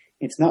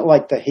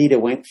the heater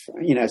went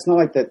from, you know, it's not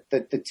like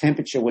the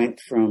temperature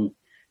went from,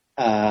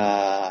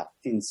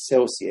 in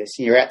Celsius,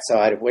 you're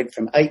outside, it went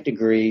from 8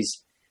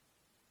 degrees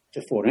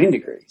to 14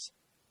 degrees.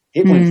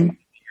 It went from 8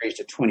 degrees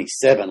to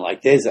 27.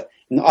 Like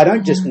I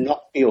don't just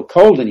not feel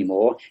cold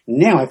anymore.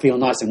 Now I feel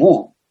nice and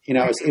warm. You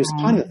know, it was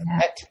kind of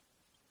that,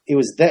 it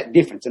was that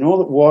difference. And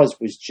all it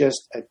was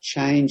just a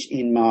change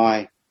in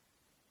my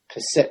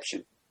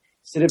perception.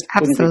 Instead of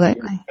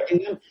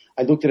putting them,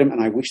 I looked at them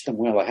and I wished them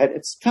well.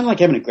 It's kind of like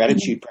having a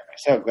gratitude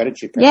practice. How a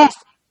gratitude practice.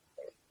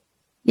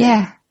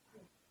 Yeah.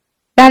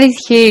 That is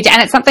huge.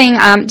 And it's something,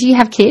 do you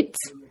have kids?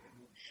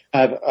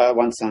 I have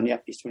one son,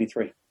 he's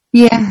 23.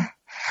 Yeah.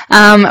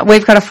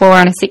 We've got a 4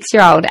 and a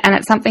 6-year-old, and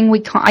it's something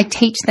I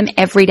teach them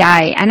every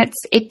day. And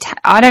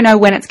I don't know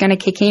when it's going to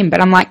kick in,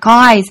 but I'm like,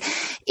 guys,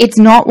 it's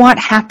not what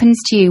happens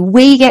to you.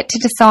 We get to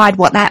decide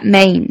what that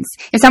means.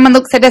 If someone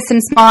looks at us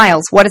and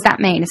smiles, what does that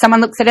mean? If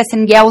someone looks at us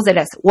and yells at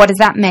us, what does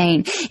that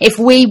mean? If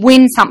we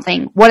win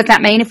something, what does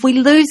that mean? If we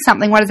lose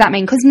something, what does that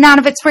mean? Because none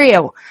of it's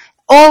real.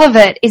 All of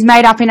it is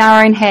made up in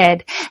our own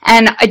head.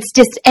 And it's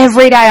just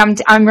every day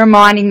I'm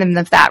reminding them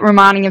of that,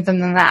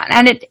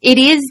 And it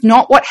is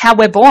not how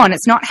we're born.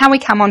 It's not how we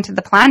come onto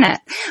the planet.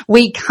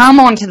 We come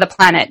onto the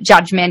planet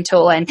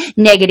judgmental and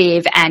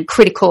negative and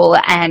critical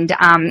and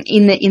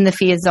in the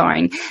fear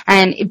zone.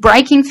 And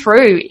breaking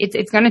through,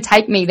 it's going to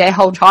take me their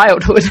whole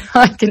childhood,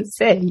 I can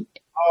see.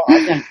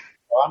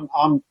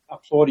 I'm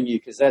applauding you,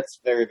 because that's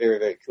very, very,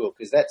 very cool,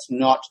 because that's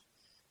not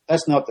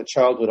the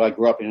childhood I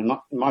grew up in. And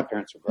my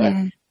parents were great.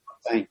 Yeah.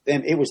 Saying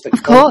them, it was the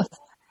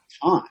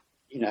time.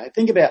 You know,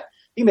 think about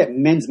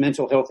men's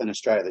mental health in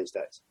Australia these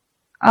days.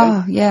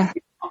 Oh, yeah.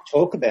 We don't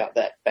talk about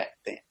that back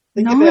then.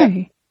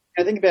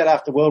 Think about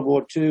after World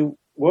War II,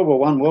 World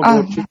War I, World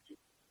War II,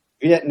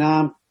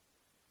 Vietnam.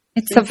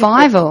 It's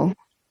survival.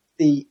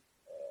 The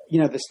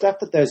stuff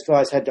that those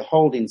guys had to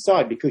hold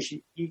inside, because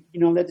you're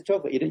not allowed to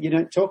talk about it. You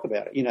don't talk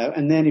about it, you know.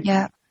 And then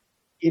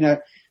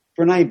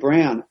Brene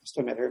Brown, I was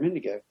talking about her a minute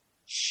ago.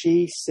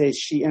 She says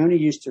she only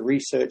used to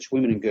research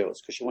women and girls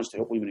because she wants to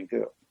help women and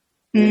girls.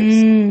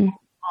 And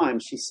time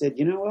she said,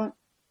 you know what?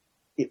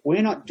 If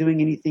we're not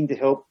doing anything to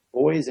help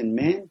boys and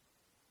men,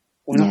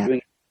 we're not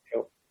doing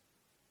anything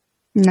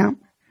to help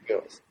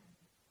girls.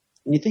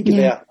 And you think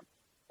about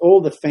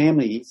all the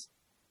families,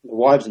 the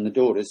wives and the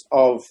daughters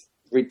of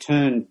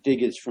returned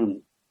diggers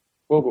from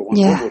World War I,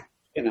 World War,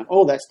 you know,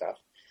 all that stuff.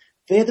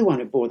 They're the one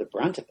who bore the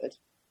brunt of it.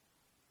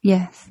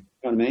 Yes.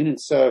 You know what I mean? And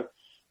so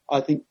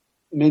I think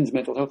men's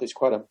mental health is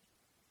quite a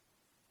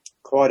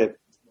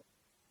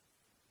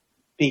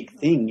big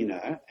thing, you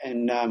know,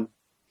 and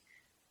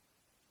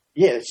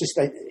it's just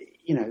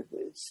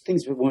it's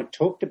things that weren't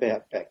talked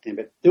about back then.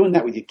 But doing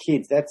that with your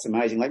kids, that's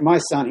amazing. Like my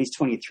son, he's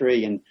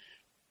 23, and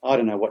I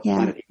don't know what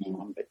planet he's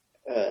on, but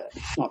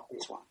it's not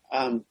this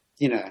one.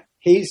 You know,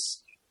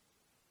 he's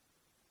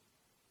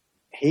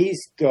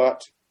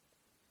got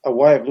a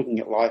way of looking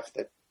at life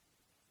that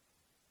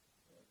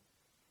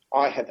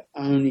I have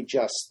only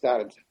just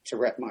started to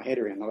wrap my head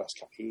around the last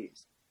couple of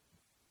years.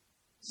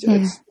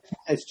 So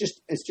it's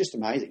just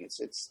amazing.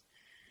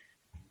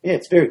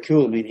 It's very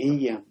cool. I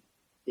mean,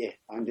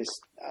 I'm just,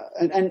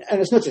 and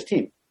it's not just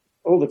him.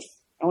 All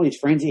his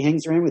friends he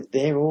hangs around with,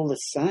 they're all the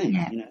same.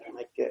 Yeah. You know,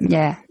 like,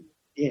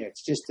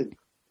 it's just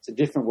it's a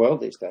different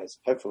world these days.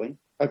 Hopefully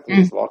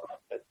it's like it,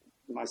 but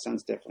my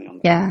son's definitely on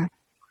the track.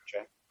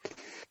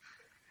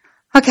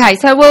 Okay,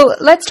 so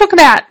let's talk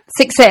about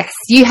success.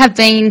 You have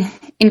been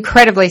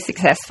incredibly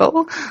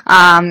successful.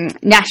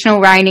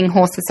 National Reining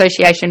Horse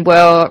Association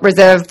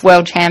Reserve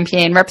World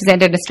Champion,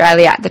 represented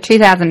Australia at the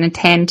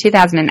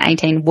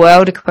 2010-2018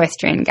 World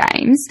Equestrian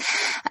Games.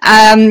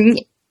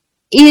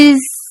 Is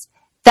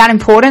that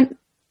important?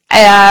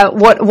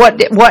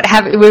 What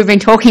have we've been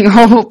talking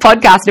all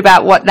podcast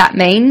about what that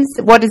means?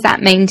 What does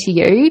that mean to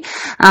you?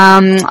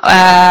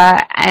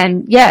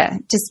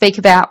 Just speak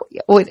about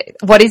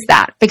what is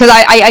that? Because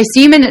I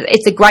assume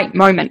it's a great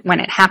moment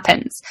when it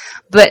happens,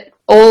 but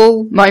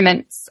all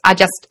moments are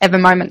just ever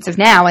moments of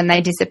now and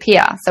they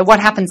disappear. So what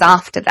happens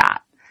after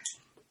that?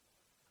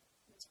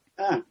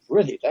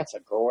 Really, that's a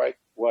great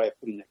way of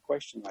putting that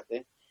question right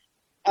there.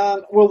 They're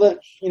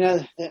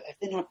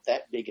not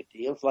that big a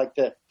deal. It's like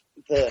the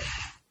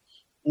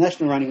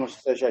National Reining Horse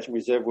Association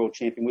Reserve World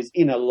Champion was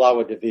in a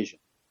lower division.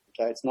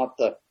 Okay, it's not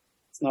the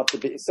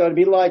big. So it'd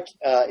be like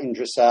in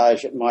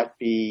dressage, it might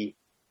be,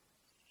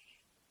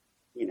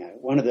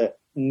 one of the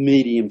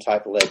medium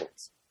type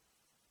levels.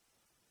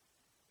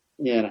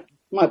 It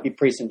might be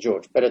Pre-St.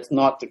 George, but it's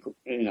not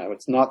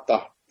it's not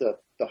the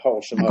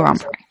whole shamoa.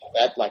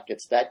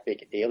 It's that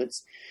big a deal.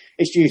 It's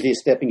usually a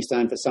stepping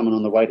stone for someone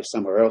on the way to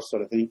somewhere else,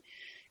 sort of thing.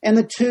 And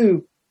the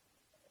two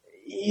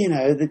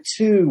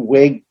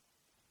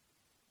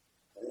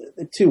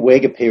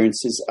WEG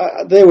appearances,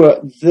 there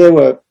were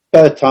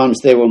both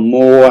times there were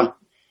more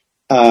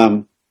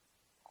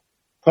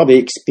probably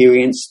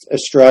experienced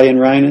Australian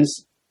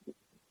reiners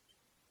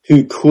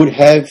who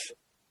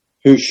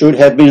should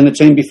have been in the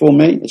team before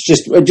me.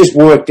 It just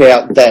worked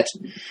out that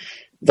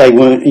they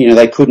weren't,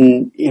 they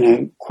couldn't,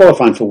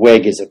 qualifying for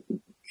WEG is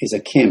a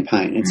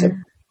campaign. It's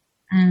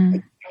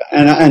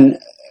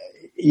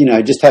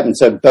it just happened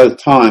so both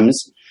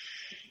times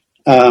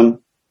I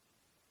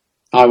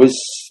was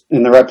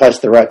in the right place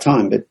at the right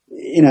time. But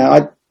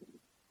I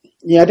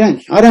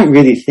don't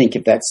really think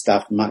of that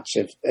stuff much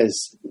as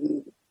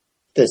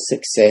the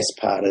success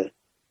part of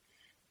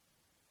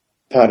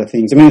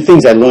things. I mean, the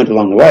things I learned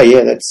along the way,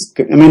 that's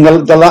good. I mean,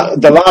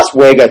 the last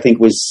WEG I think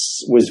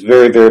was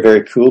very, very,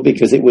 very cool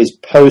because it was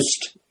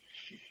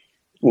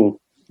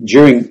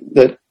during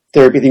the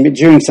therapy thing, but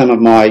during some of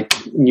my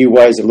new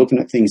ways of looking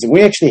at things. And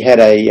we actually had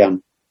I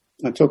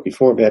talked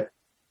before about,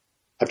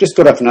 I've just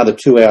got off another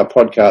 2-hour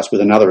podcast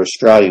with another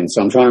Australian,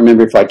 so I'm trying to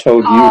remember if I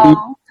told you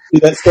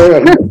that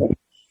story.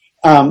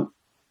 I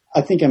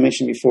think I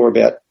mentioned before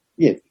about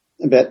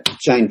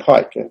Jane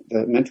Pike,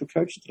 the mental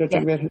coach. Did I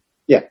talk about her?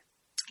 Yeah.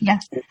 Yeah.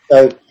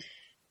 So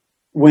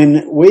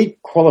when we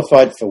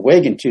qualified for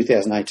WEG in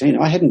 2018,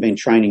 I hadn't been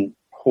training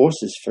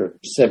horses for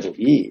several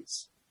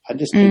years. I'd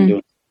just been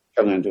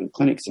traveling and doing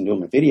clinics and doing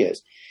my videos.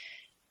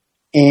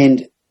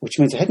 And which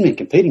means I hadn't been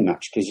competing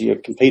much because you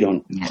compete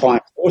on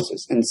client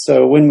horses. And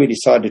so when we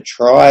decided to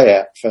try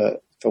out for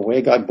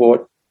WEG, I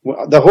bought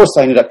the horse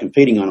I ended up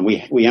competing on, and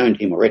we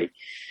owned him already.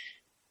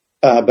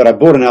 But I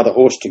bought another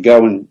horse to go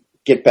and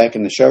get back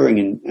in the show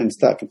ring and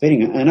start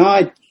competing. And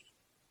I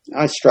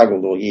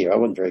struggled all year. I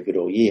wasn't very good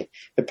all year.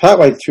 But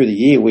partway through the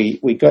year,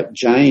 we got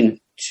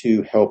Jane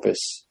to help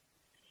us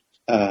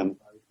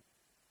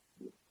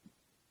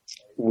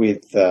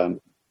with some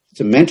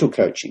mental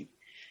coaching.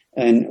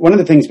 And one of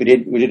the things we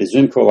did a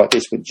Zoom call like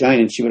this with Jane,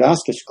 and she would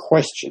ask us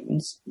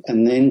questions,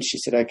 and then she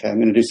said, okay,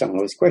 I'm going to do something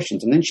with these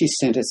questions. And then she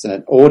sent us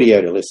an audio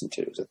to listen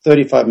to. It was a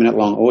 35-minute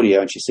long audio,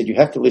 and she said, you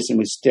have to listen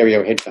with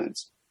stereo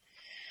headphones.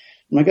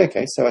 I'm like,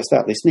 okay. So I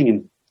start listening,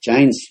 and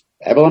Jane's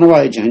babbling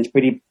away. Jane's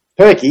pretty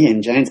perky,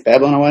 and Jane's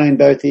babbling away in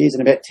both ears.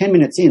 And about 10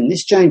 minutes in,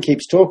 this Jane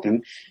keeps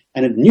talking,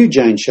 and a new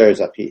Jane shows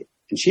up here,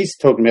 and she's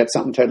talking about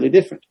something totally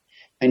different.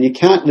 And you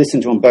can't listen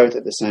to them both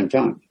at the same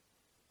time.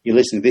 You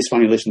listen to this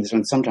one, you listen to this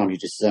one. Sometimes you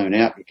just zone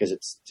out because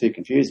it's too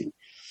confusing.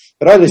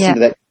 But I listened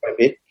to that quite a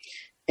bit.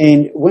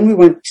 And when we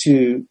went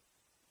to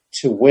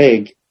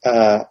WEG,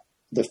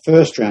 the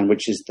first round,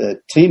 which is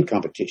the team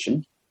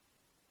competition,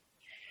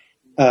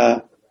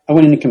 I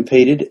went in and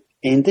competed.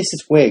 And this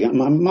is WEG.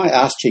 My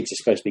ass cheeks are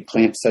supposed to be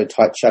clamped so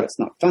tight shut it's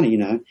not funny,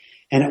 And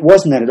it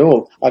wasn't that at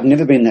all. I've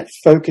never been that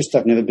focused.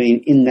 I've never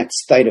been in that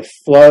state of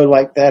flow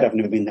like that. I've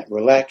never been that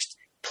relaxed,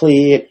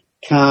 clear,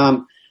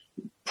 calm,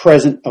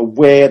 present,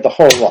 aware, the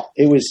whole lot.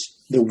 It was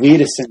the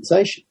weirdest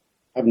sensation.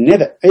 I've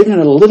never, even in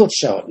a little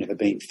show, I've never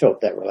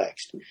felt that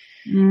relaxed.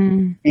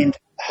 And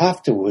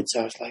afterwards,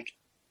 I was like,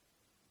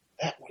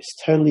 that was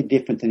totally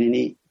different than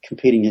any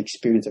competing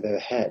experience I've ever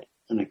had.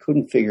 And I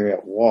couldn't figure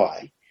out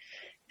why.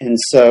 And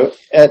so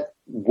at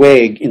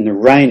WEG in the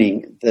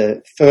reining,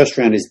 the first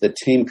round is the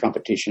team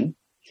competition.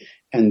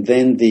 And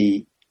then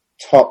they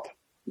have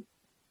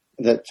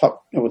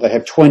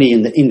 20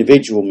 in the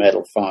individual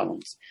medal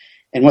finals.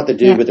 And what they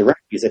do with the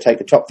ranking is they take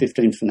the top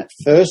 15 from that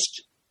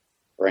first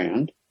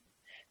round,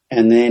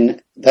 and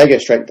then they go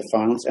straight to the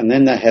finals, and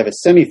then they have a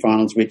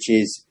semi-finals, which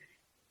is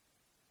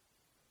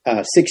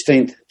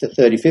 16th to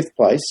 35th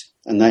place,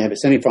 and they have a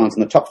semi-finals,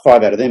 and the top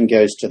 5 out of them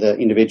goes to the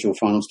individual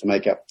finals to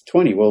make up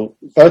 20. Well,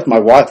 both my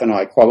wife and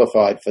I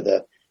qualified for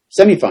the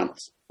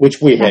semi-finals,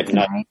 which we had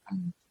no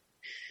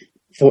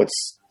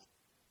thoughts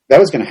that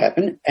was going to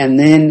happen. And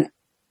then,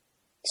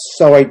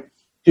 so I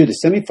do the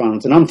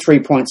semi-finals, and I'm 3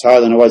 points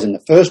higher than I was in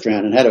the first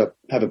round, and had to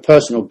have a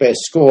personal best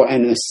score.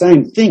 And the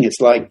same thing,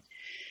 it's like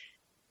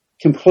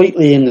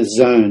completely in the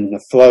zone,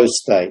 the flow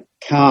state,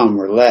 calm,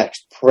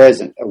 relaxed,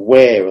 present,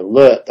 aware,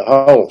 alert, the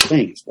whole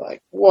thing. It's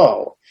like,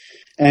 whoa.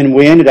 And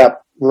we ended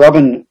up,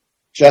 Robin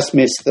just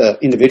missed the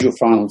individual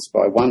finals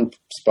by 1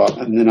 spot,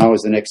 and then I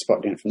was the next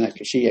spot down from that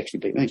because she actually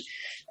beat me.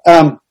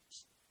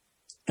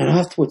 And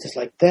afterwards, it's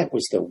like, that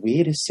was the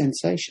weirdest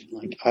sensation.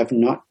 Like, I've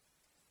not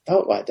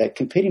felt like that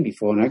competing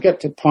before. And I got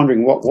to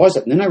pondering, what was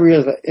it? And then I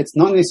realized that it's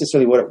not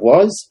necessarily what it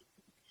was,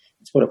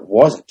 it's what it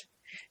wasn't.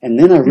 And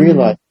then I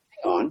realized,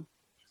 hang on,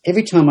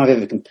 every time I've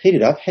ever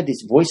competed, I've had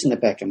this voice in the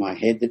back of my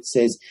head that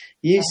says,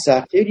 you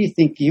suck. Who do you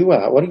think you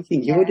are? What do you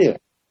think you're doing?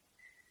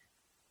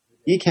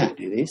 You can't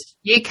do this.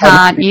 You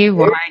can't. You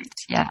won't.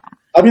 Yeah.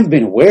 I've never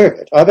been aware of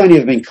it. I've only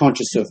ever been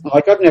conscious of,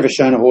 like, I've never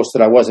shown a horse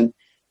that I wasn't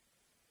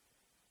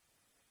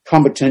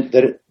competent,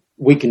 that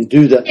we can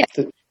do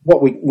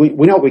what we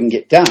know what we can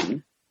get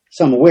done.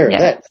 So I'm aware of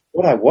that.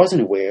 What I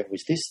wasn't aware of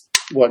was this,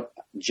 what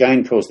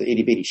Jane calls the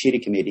itty bitty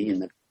shitty committee in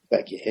the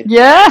back of your head.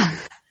 Yeah.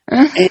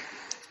 And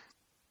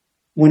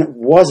when it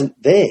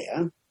wasn't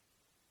there,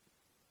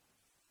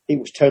 it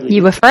was totally...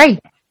 You were free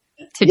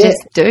to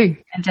just do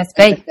and just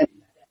be.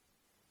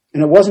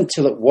 And it wasn't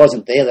until it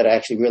wasn't there that I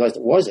actually realised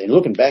it was there. And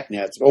looking back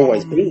now, it's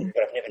always been there,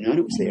 but I've never known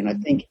it was there. And I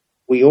think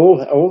we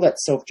all that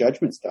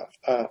self-judgment stuff,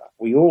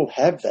 we all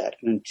have that.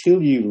 And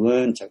until you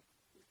learn to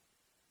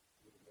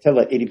tell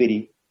that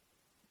itty-bitty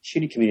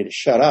shitty community to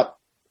shut up,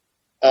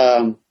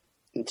 until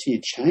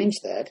you change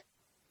that,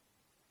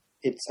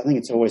 I think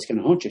it's always going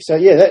to haunt you. So,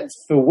 yeah,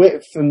 that's for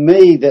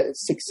me, the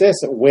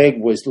success at WEG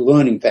was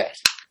learning that.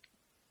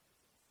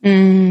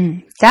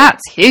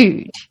 That's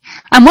huge.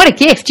 And what a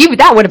gift.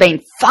 That would have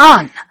been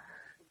fun.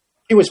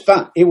 It was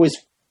fun. It was...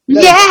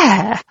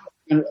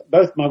 And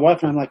both my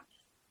wife and I, I'm like,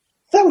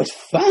 that was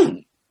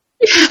fun.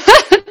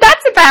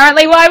 That's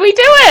apparently why we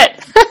do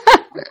it.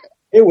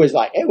 It was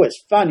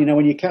fun. You know,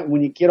 when you come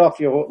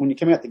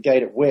out the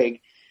gate at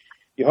WEG,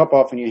 you hop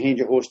off and you hand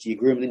your horse to your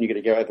groom, and then you're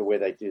going to go over where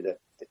they do the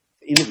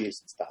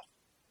interviews and stuff.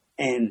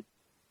 And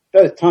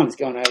both times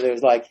going over there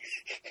was like,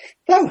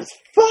 that was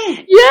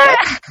fun. Yeah.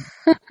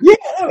 Yeah,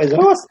 that was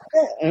awesome.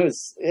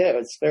 Yeah, it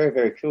was very,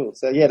 very cool.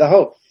 So yeah, the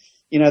whole,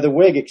 the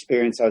WEG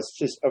experience, I'm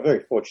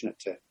very fortunate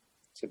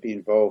to be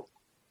involved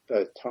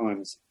both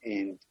times.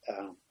 And,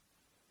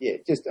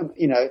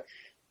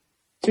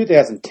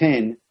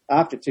 2010,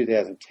 after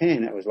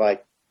 2010, it was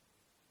like,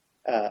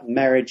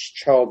 marriage,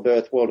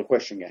 childbirth, world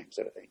equestrian games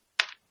sort of thing.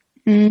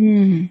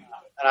 And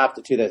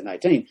after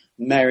 2018,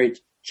 marriage,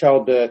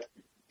 childbirth,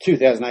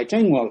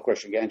 2018 World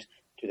Equestrian Games,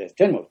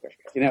 2010 World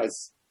Equestrian Games. It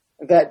was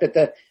that, but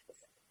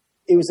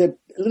it was a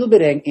little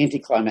bit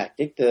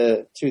anticlimactic,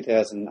 the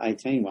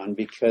 2018 one,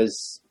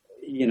 because,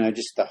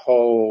 just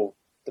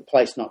the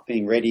place not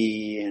being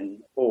ready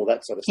and all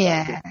that sort of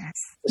stuff. Yes.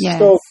 The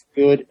stall was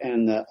good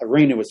and the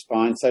arena was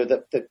fine. So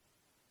the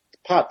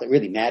part that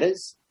really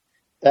matters,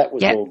 that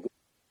was all good.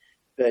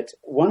 But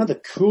one of the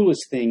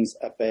coolest things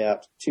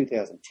about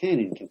 2010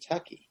 in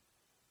Kentucky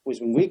was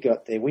when we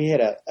got there, we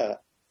had a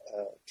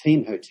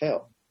team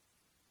hotel.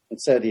 And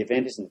so the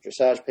eventers and the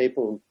dressage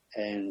people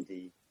and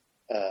the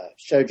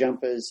show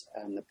jumpers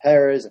and the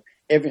paras,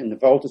 and the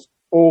vaulters,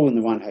 all in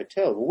the one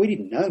hotel. Well, we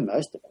didn't know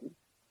most of them.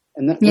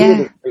 And we were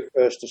the very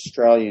first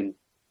Australian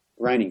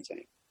reining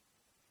team.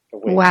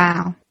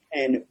 Wow.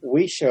 And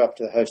we show up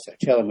to the host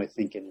hotel and we're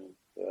thinking,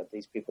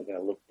 these people are going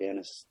to look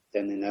down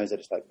their nose at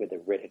us like we're the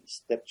redheaded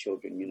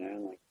stepchildren,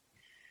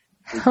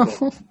 like a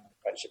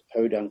bunch of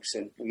podunks.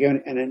 And we go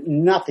in, and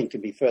nothing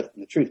could be further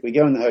from the truth. We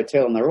go in the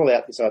hotel and they're all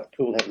out beside the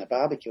pool having a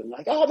barbecue and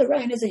like, oh, the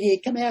Rainers are here.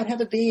 Come out,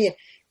 have a beer.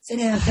 Sit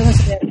down, tell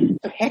us about it.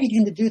 How are you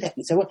going to do that?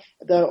 And so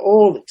they're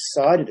all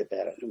excited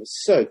about it. It was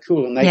so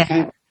cool. And they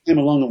came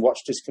along and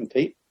watched us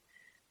compete.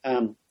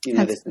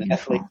 There's an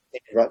athlete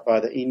right by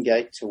the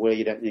in-gate to where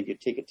you don't need your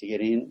ticket to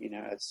get in,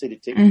 a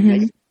seated ticket.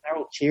 Mm-hmm. They're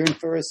all cheering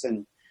for us.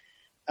 And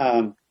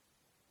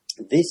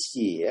this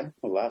year,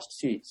 or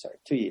 2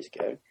 years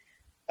ago,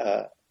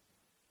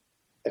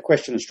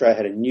 Equestrian Australia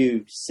had a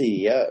new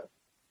CEO.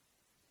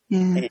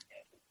 And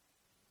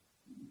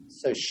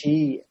so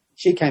she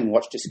came and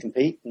watched us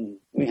compete, and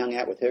we hung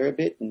out with her a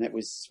bit, and that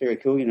was very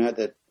cool.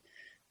 The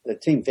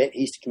team vet,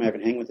 he used to come over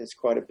and hang with us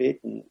quite a bit.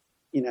 And,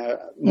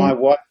 my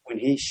wife, when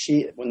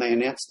they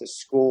announced the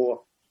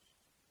score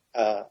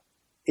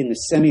in the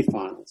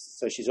semi-finals,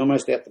 so she's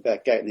almost out the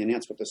back gate, and they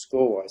announced what the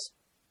score was.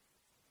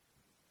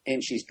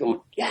 And she's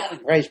gone,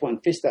 raised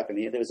one fist up in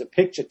the air. There was a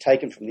picture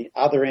taken from the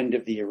other end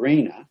of the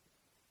arena.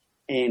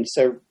 And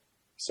so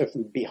so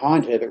from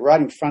behind her, but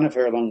right in front of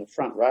her along the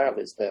front rail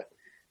is the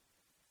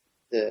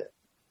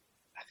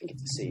I think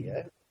it's the CEO,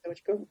 is that what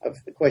you call it, of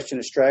Equestrian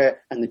Australia,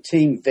 and the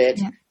team vet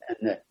and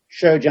the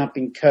show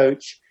jumping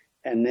coach,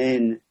 and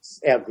then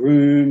our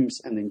grooms,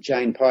 and then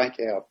Jane Pike,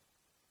 our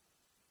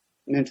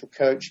mental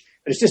coach.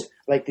 But it's just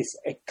like this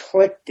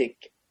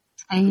eclectic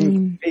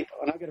group of people.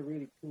 And I've got a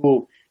really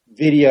cool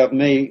video of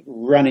me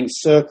running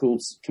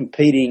circles,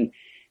 competing,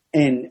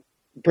 and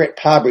Brett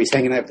Parbury's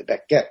hanging over the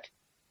back gate.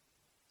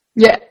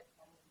 Yeah.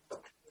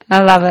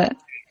 I love it.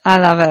 I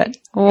love it.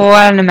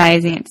 What an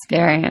amazing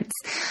experience.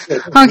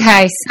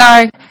 Okay,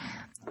 so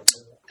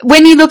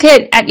when you look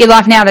at your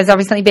life now, there's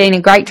obviously been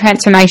a great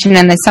transformation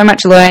and there's so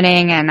much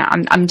learning, and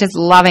I'm just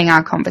loving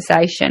our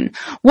conversation.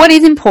 What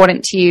is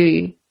important to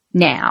you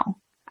now?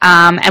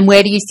 And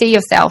where do you see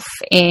yourself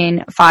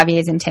in 5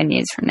 years and 10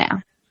 years from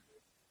now?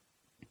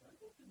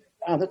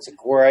 Oh, that's a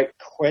great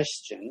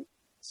question.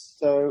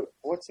 So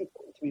what's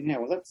important to me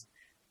now? Well,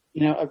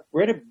 I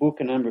read a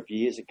book a number of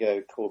years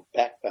ago called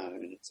Backbone,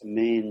 and it's a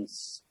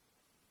man's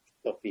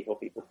healthy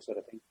book sort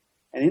of thing.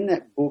 And in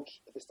that book,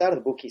 at the start of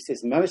the book, he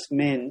says most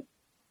men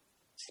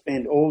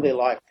spend all their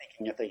life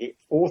thinking if they get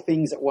 4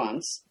 things at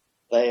once,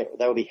 they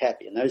will be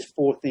happy. And those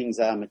 4 things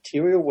are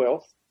material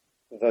wealth,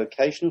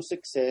 vocational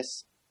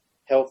success,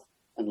 health,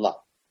 and love.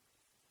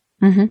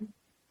 Mm-hmm.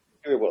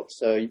 Material wealth.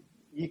 So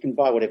you can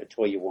buy whatever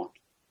toy you want,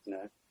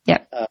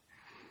 Yep.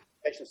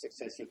 Vocational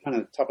success, you're kind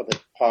of top of the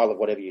pile of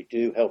whatever you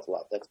do. Health,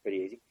 love, that's pretty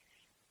easy.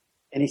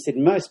 And he said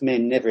most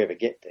men never ever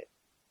get there.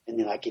 And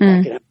they're like, if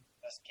I could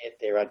just get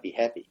there, I'd be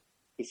happy.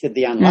 He said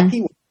the unlucky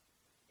ones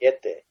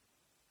get there.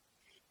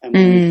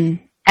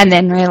 And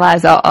then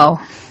realise,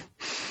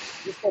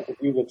 this is what the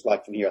view looks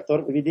like from here. I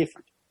thought it would be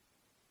different.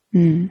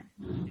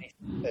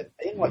 But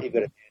then what you've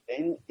got to do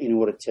then, in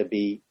order to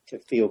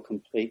feel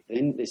complete,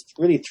 then there's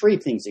really 3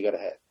 things you've got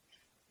to have.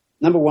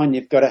 Number 1,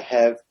 you've got to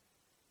have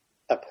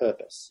a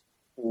purpose.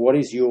 What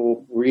is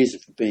your reason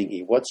for being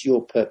here? What's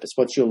your purpose?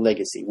 What's your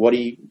legacy?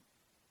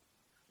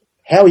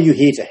 How are you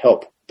here to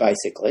help,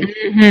 basically?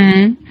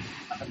 Mm-hmm.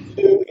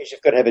 Number 2 is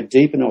you've got to have a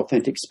deep and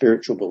authentic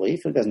spiritual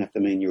belief. It doesn't have to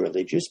mean you're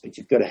religious, but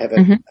you've got to have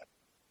a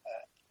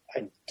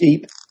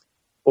deep,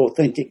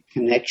 authentic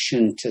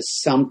connection to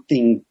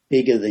something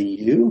bigger than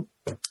you.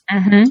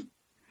 Mm-hmm.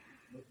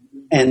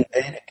 And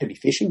then it could be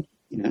fishing,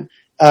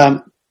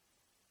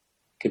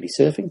 could be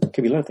surfing,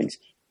 could be a lot of things.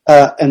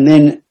 And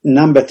then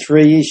number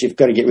 3 is you've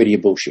got to get rid of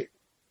your bullshit.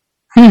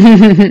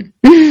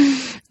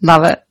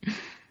 Love it.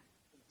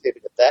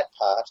 That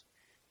part.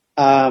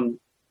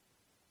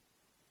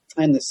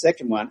 And the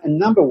second one, and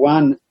number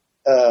one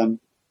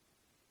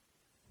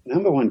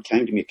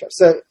came to me.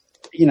 So,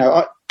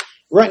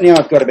 right now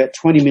I've got about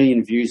 20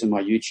 million views on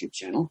my YouTube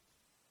channel.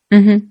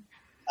 Mm-hmm.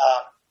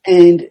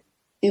 And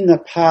in the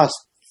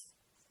past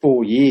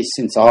 4 years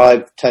since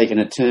I've taken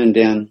a turn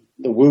down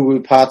the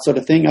woo-woo part sort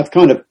of thing,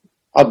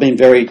 I've been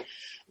very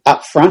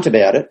upfront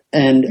about it,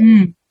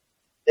 and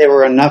there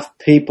were enough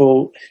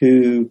people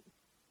who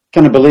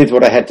kind of believed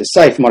what I had to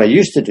say from what I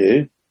used to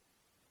do,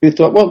 who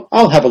thought, well,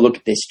 I'll have a look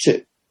at this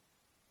too.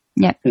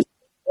 Yeah.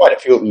 Quite a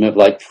few of them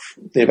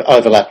they've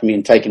overlapped me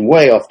and taken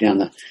way off down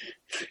the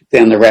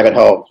rabbit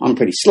hole. I'm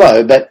pretty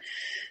slow, but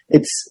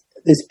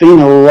there's been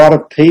a lot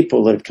of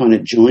people that have kind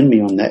of joined me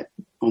on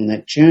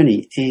that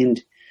journey.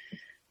 And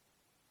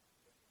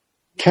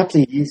a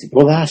couple of years ago,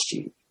 last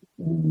year,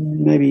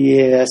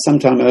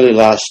 sometime early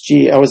last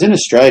year, I was in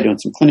Australia doing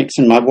some clinics,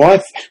 and my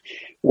wife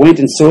went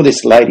and saw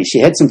this lady. She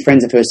had some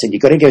friends of hers said,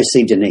 you've got to go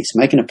see Denise.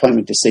 Make an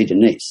appointment to see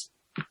Denise.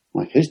 I'm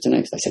like, who's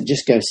Denise? They said,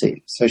 just go see her.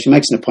 So she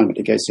makes an appointment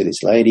to go see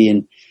this lady,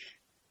 and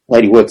the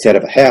lady works out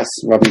of a house.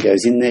 Robin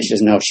goes in there. She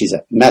doesn't know if she's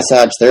a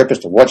massage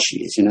therapist or what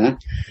she is,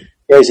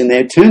 Goes in there.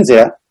 It turns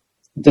out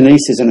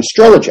Denise is an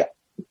astrologer.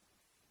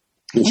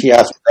 And she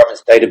asks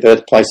Robin's date of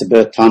birth, place of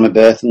birth, time of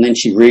birth, and then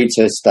she reads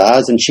her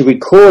stars and she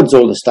records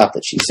all the stuff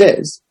that she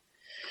says.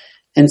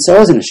 And so I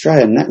was in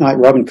Australia, and that night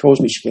Robin calls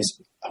me. She goes,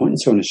 I went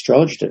and saw an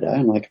astrologer today.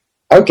 I'm like,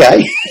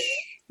 okay.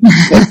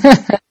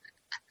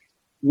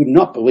 You would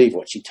not believe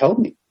what she told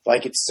me.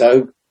 It's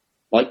so,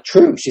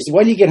 true. She said,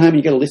 when you get home,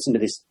 you got to listen to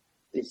this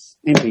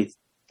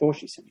MP4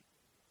 she sent me.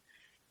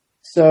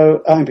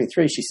 So,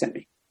 MP3 she sent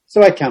me.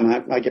 So I come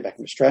home, I get back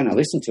from Australia, and I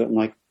listen to it. I'm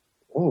like,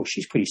 oh,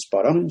 she's pretty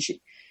spot on. And she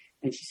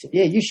said,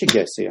 yeah, you should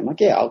go see her. I'm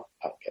like, yeah, I'll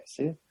go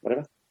see her,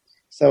 whatever.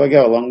 So I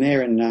go along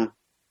there and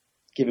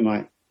give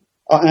her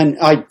and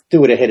I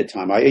do it ahead of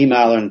time. I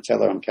email her and tell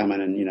her I'm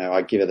coming, and,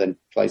 I give her the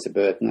place of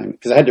birth,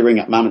 because I had to ring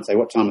up Mum and say,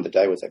 what time of the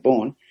day was I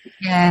born?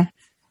 Yeah.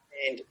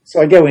 And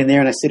so I go in there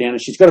and I sit down,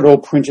 and she's got it all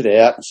printed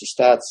out, and she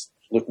starts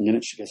looking at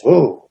it. She goes,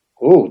 oh,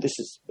 this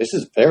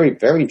is very,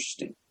 very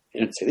interesting.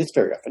 You don't see this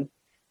very often.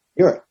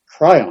 You're a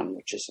cryon,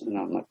 and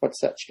I'm like,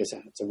 what's that? She goes,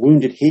 it's a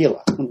wounded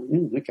healer.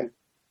 I'm like, okay.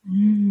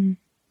 Mm.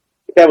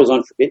 That was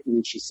on for a bit, and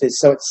then she says,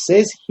 so it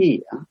says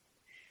here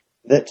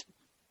that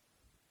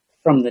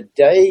from the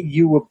day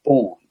you were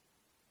born,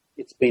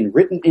 it's been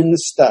written in the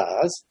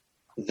stars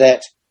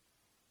that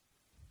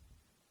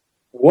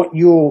what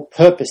your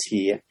purpose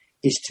here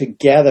is to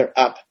gather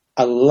up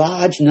a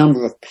large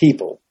number of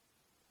people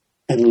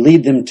and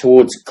lead them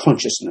towards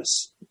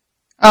consciousness.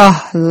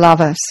 Oh, love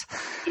it.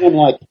 And I'm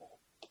like,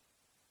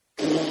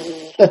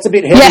 that's a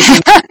bit heavy. Yeah.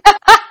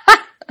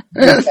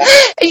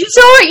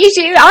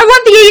 I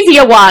want the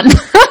easier one.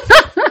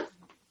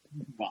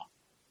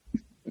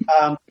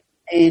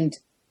 And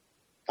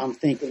I'm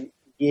thinking,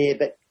 yeah,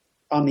 but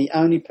I'm the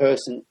only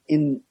person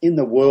in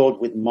the world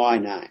with my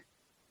name.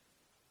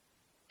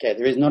 Okay,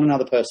 there is not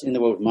another person in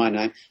the world with my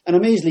name. And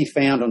I'm easily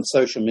found on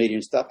social media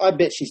and stuff. I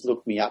bet she's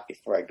looked me up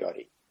before I got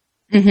here.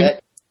 Mm-hmm.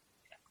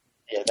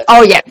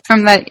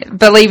 From the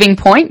believing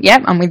point.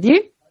 Yep, I'm with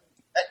you.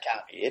 That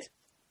can't be it.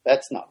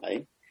 That's not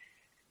me.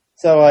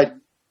 So I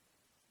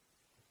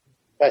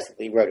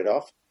basically wrote it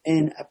off.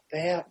 And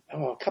about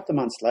a couple of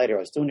months later, I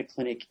was doing a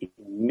clinic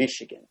in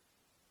Michigan,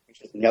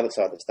 which is on the other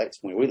side of the states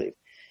from where we live.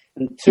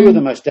 And two of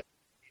the most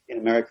in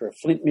America are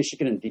Flint,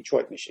 Michigan and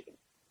Detroit, Michigan.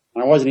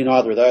 And I wasn't in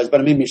either of those,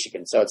 but I'm in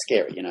Michigan, so it's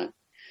scary, you know.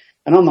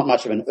 And I'm not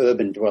much of an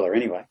urban dweller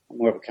anyway. I'm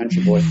more of a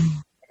country boy.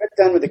 I got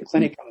done with the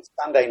clinic on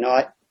Sunday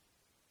night,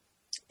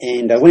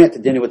 and I went out to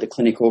dinner with the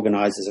clinic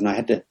organisers, and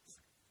I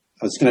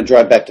was going to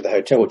drive back to the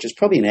hotel, which is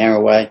probably an hour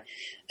away,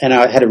 and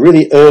I had a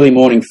really early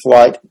morning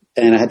flight,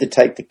 and I had to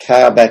take the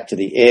car back to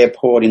the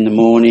airport in the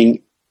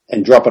morning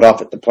and drop it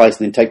off at the place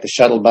and then take the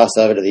shuttle bus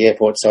over to the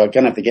airport. So I'm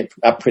going to have to get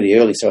up pretty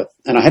early.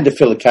 And I had to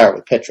fill the car up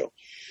with petrol.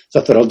 So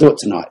I thought I'll do it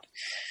tonight.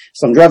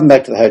 So I'm driving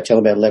back to the hotel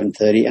about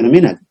 11:30, and I'm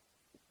in a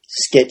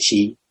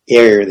sketchy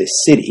area of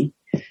this city,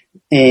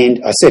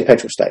 and I see a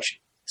petrol station.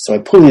 So I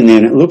pull in there,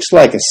 and it looks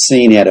like a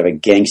scene out of a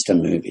gangster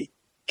movie,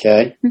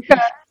 okay?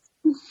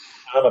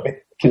 I'm a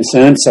bit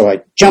concerned, so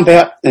I jump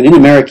out, and in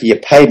America, you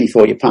pay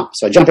before you pump.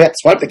 So I jump out,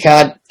 swipe the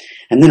card,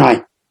 and then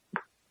I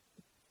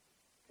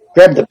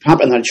grab the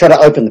pump, and I try to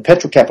open the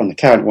petrol cap on the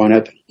car, and it won't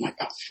open. I'm like,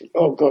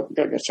 oh, God.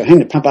 So I hang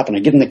the pump up, and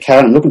I get in the car,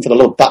 and I'm looking for the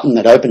little button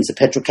that opens the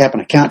petrol cap,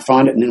 and I can't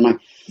find it, and then my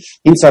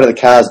inside of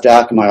the car is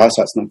dark, and my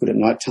eyesight's not good at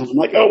night time. I'm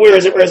like, oh, where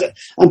is it?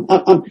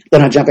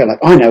 Then I jump out, like,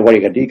 I know what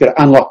you got to do. You've got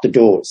to unlock the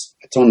doors.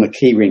 It's on the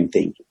key ring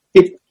thing.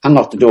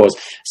 Unlock the doors.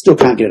 Still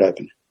can't get it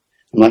open.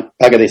 I'm like,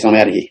 bugger this, I'm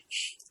out of here.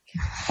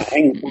 I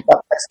hang the pump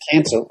up, press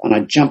cancel, and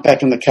I jump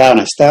back in the car,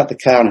 and I start the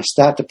car, and I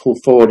start to pull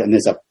forward, and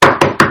there's a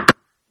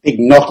big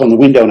knock on the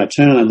window, and I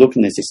turn and I look,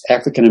 and there's this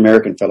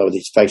African-American fellow with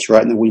his face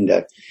right in the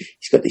window.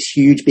 He's got this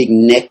huge big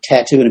neck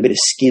tattoo and a bit of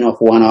skin off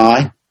one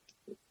eye.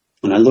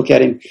 And I look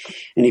at him,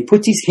 and he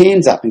puts his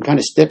hands up and kind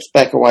of steps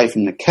back away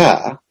from the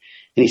car,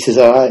 and he says,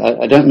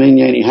 I don't mean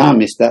you any harm,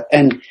 mister.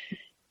 And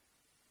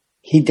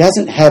he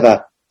doesn't have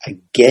a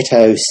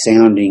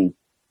ghetto-sounding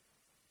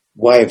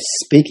way of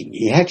speaking.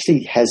 He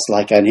actually has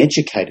like an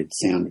educated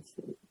sound.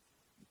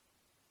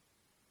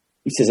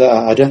 He says,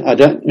 I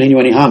don't mean you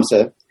any harm,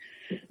 sir.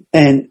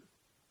 And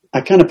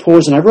I kind of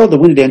paused, and I rolled the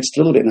window down just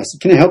a little bit, and I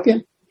said, can I help you?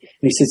 And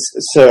he says,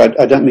 sir,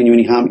 I don't mean you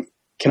any harm.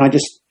 Can I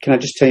just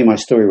tell you my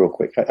story real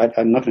quick?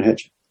 I'm not going to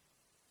hurt you.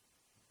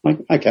 I'm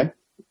like, okay.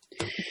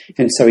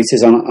 And so he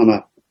says, I'm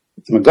a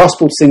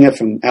gospel singer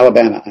from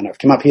Alabama, and I've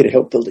come up here to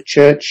help build a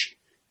church.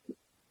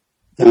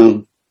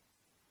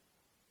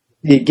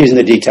 He gives him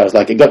the details,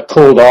 like it got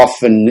called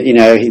off, and, you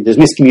know, there's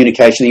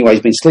miscommunication. Anyway,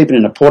 he's been sleeping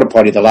in a porta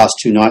potty the last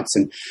 2 nights,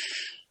 and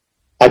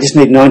I just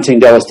need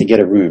 $19 to get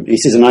a room. He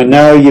says, and I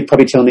know you're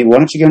probably telling me, why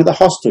don't you go to the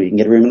hostel? You can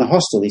get a room in the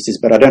hostel. He says,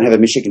 but I don't have a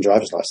Michigan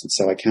driver's license,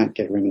 so I can't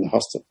get a room in the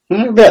hostel.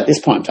 And about this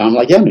point in time, I'm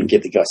like, yeah, I'm going to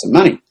give the guy some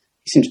money.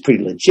 He seems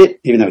pretty legit,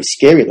 even though he's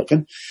scary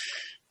looking.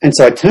 And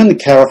so I turn the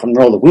car off and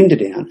roll the window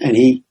down, and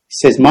he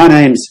says, my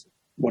name's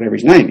whatever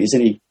his name is,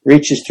 and he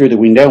reaches through the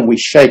window, and we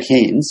shake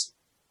hands.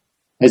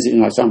 As you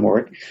know, it's on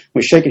Warwick.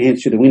 We're shaking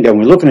hands through the window, and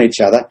we're looking at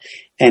each other,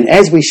 and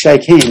as we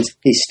shake hands,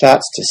 he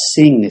starts to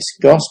sing this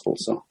gospel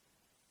song.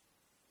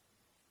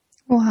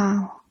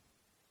 Wow.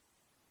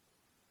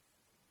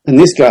 And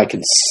this guy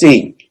can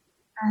sing.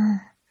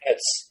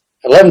 It's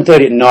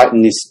 11:30 at night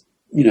in this,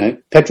 you know,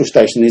 petrol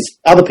station. There's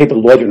other people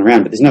loitering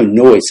around, but there's no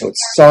noise, so it's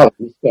silent.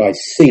 This guy's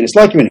singing. It's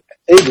like you're in a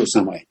cathedral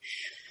somewhere.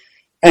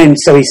 And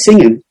so he's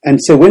singing,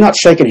 and so we're not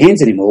shaking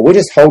hands anymore. We're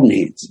just holding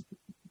hands.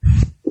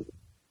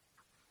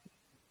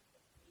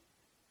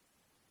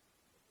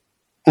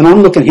 And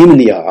I'm looking him in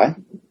the eye,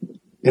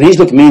 and he's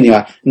looking me in the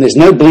eye, and there's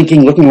no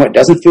blinking, looking away. It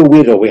doesn't feel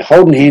weird at all. We're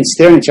holding hands,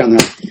 staring at each other.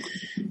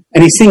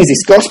 And he sings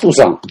this gospel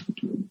song.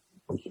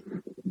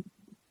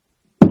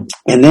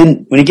 And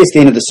then when he gets to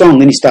the end of the song,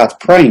 then he starts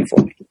praying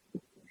for me.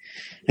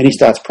 And he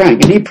starts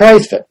praying. And he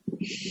prays for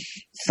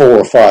 4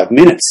 or 5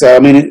 minutes. So, I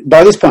mean,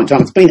 by this point in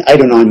time, it's been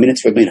 8 or 9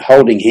 minutes we've been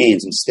holding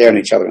hands and staring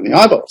at each other in the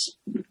eyeballs.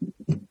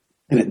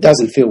 And it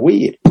doesn't feel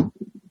weird.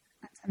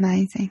 That's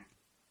amazing.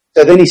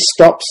 So then he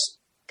stops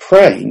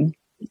praying,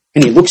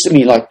 and he looks at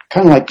me like,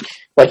 kind of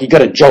like he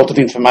got a jolt of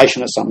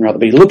information or something or other.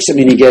 But he looks at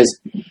me and he goes,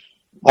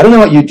 I don't know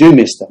what you do,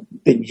 mister,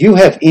 but you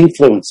have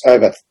influence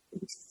over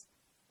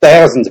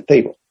thousands of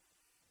people,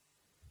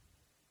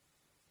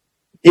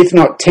 if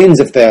not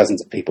tens of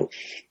thousands of people,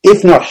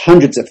 if not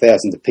hundreds of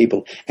thousands of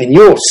people, and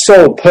your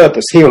sole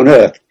purpose here on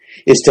earth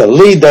is to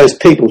lead those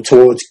people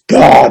towards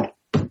God.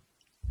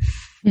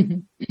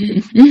 He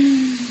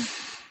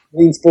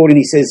leans forward and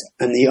he says,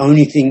 and the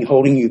only thing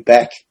holding you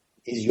back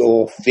is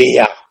your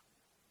fear.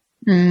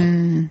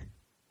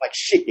 Like,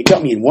 shit, you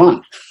got me in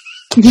one.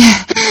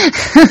 Yeah.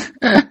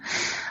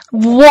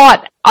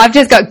 What? I've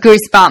just got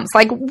goosebumps.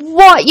 Like,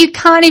 what? You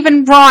can't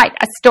even write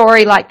a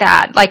story like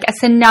that, like a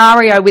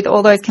scenario with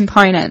all those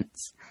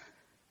components.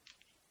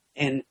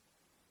 And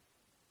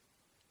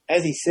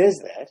as he says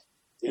that,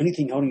 the only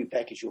thing holding you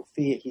back is your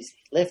fear. His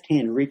left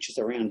hand reaches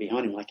around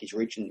behind him like he's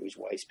reaching into his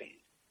waistband.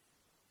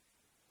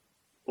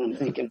 And I'm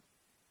thinking,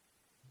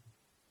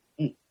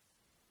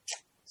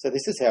 so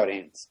this is how it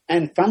ends.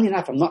 And funnily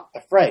enough, I'm not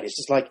afraid. It's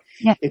just like,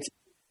 it's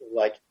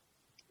like,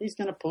 he's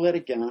going to pull out a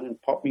gun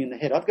and pop me in the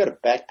head. I've got a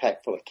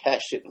backpack full of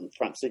cash sitting on the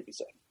front seat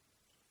beside me.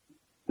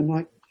 I'm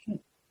like,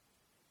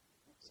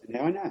 so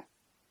now I know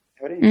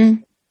how it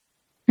ends.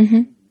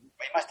 Mm-hmm.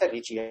 He must have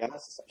itchy ass or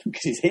something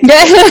because his head.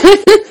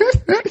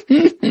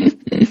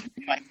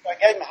 I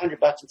gave him $100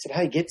 and said,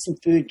 hey, get some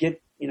food,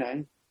 get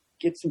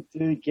some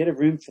food, get a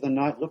room for the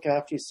night, look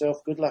after yourself,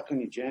 good luck on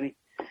your journey.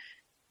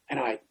 And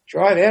I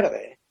drive out of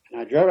there,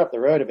 and I drove up the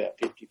road about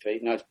 50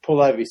 feet, and I just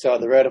pull over beside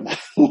the road. I'm like,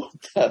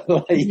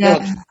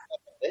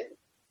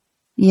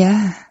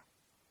 yeah.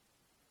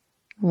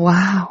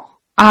 Wow.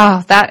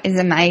 Oh, that is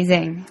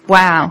amazing.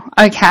 Wow.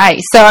 Okay.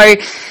 So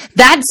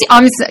that's,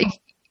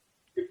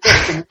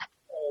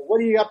 what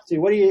are you up to?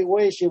 What are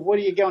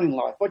you going in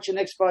life? What's your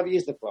next 5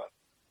 years look like?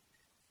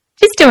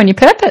 Just doing your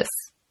purpose.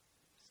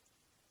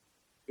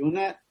 Doing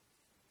that?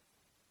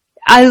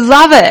 I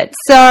love it.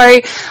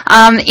 So,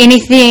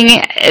 anything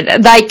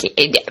like,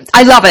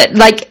 I love it.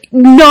 Like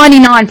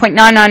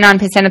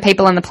 99.999% of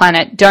people on the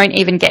planet don't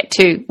even get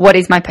to what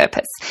is my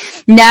purpose.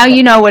 Now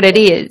you know what it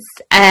is,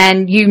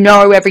 and you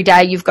know every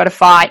day you've got to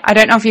fight. I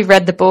don't know if you've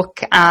read the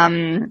book,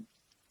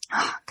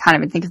 can't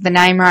even think of the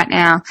name right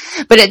now,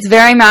 but it's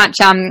very much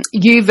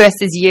you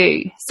versus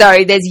you.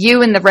 So there's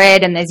you in the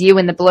red and there's you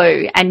in the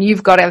blue, and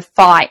you've got to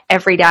fight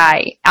every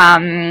day.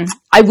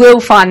 I will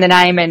find the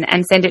name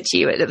and send it to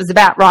you. It was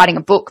about writing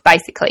a book,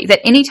 basically, that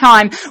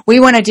anytime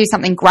we want to do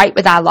something great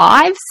with our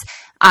lives,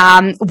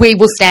 we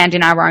will stand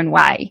in our own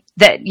way.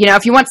 That,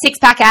 if you want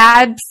six-pack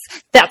abs,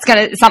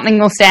 something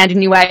will stand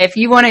in your way. If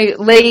you want to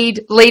lead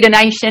a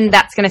nation,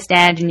 that's going to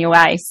stand in your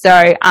way.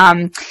 So,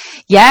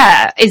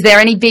 is there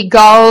any big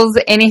goals,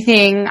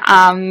 anything,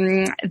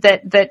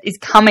 that is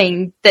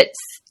coming that's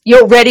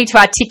you're ready to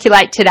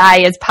articulate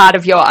today as part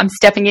of I'm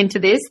stepping into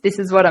this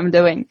is what I'm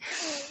doing?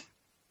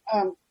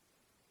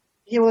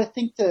 Well, I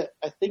think the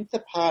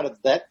part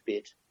of that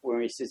bit where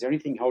he says, is there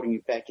anything holding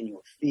you back in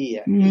your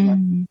fear? Is like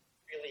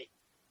really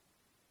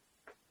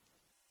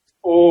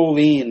all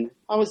in.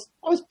 I was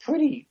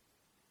pretty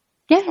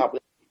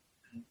public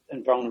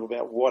and vulnerable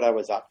about what I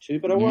was up to,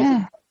 but I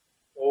wasn't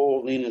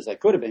all in as I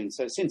could have been.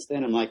 So since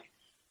then,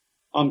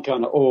 I'm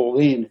kind of all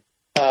in.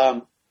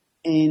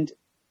 And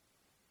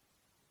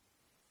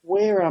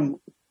where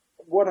I'm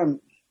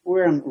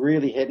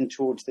really heading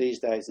towards these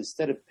days,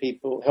 instead of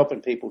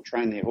helping people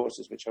train their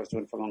horses, which I was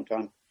doing for a long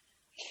time,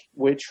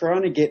 we're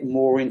trying to get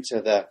more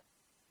into the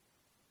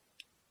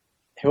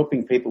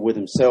helping people with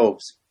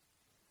themselves.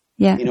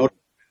 Yeah. In order to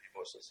train their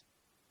horses.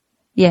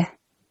 Yeah.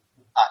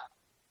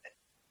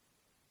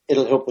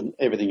 It'll help with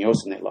everything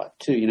else in their life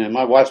too.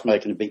 My wife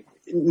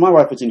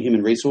was in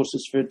human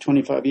resources for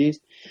 25 years.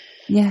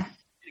 Yeah.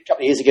 A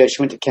couple of years ago,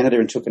 she went to Canada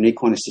and took an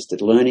equine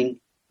assisted learning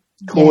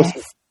course.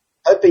 Yes.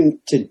 Hoping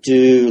to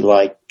do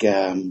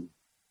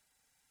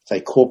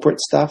say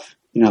corporate stuff,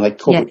 like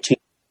corporate team,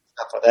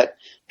 stuff like that,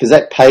 because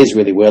that pays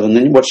really well. And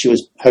then what she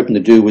was hoping to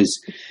do was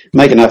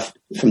make enough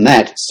from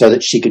that so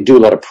that she could do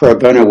a lot of pro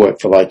bono work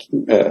for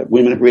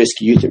women at risk,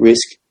 youth at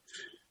risk.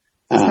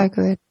 So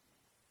good.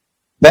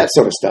 That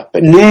sort of stuff.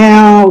 But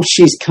now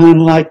she's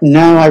kind of like,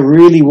 no,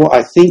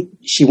 I think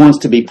she wants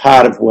to be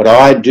part of what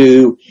I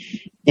do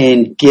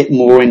and get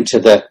more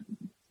into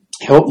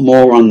help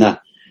more on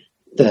the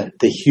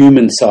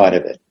human side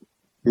of it,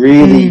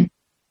 really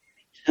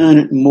turn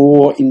it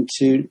more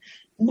into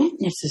not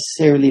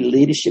necessarily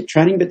leadership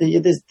training, but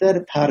there's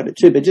that part of it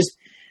too. But just,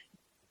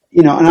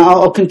 and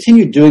I'll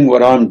continue doing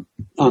what I'm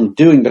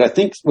doing, but I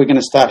think we're going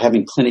to start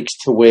having clinics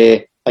to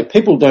where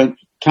people don't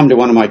come to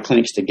one of my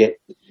clinics to get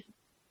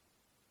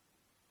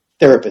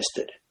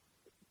therapisted.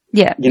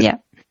 Yeah.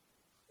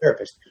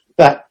 Therapist,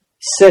 but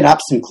set up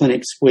some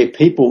clinics where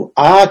people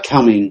are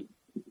coming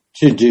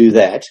to do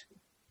that.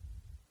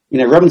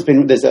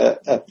 There's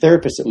a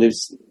therapist that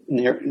lives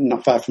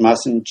not far from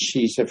us, and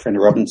she's a friend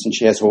of Robin's, and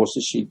she has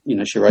horses. She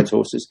rides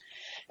horses,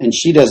 and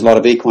she does a lot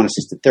of equine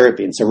assisted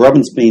therapy. And so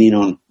Robin's been in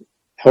on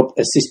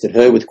assisted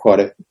her with quite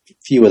a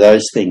few of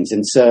those things.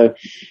 And so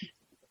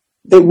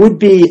it would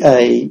be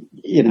a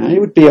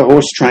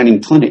horse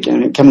training clinic,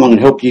 and it'd come along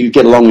and help you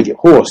get along with your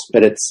horse,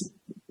 but it's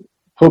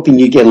helping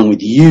you get along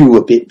with you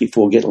a bit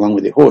before get along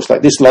with your horse.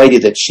 Like this lady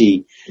that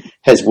she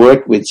has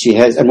worked with,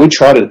 and we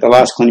tried it at the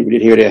last clinic we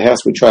did here at our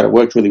house. We tried it,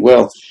 worked really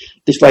well.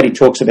 This lady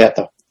talks about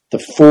the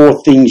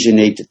four things you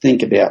need to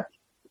think about.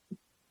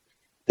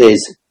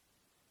 There's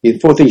the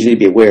four things you need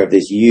to be aware of.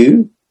 There's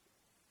you.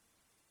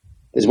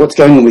 There's what's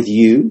going on with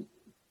you,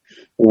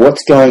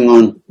 what's going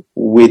on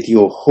with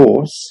your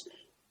horse,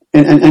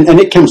 and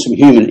it comes from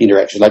human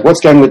interaction. Like what's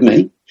going on with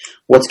me,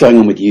 what's going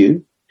on with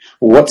you,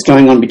 what's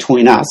going on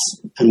between us,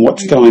 and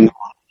what's going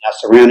on in our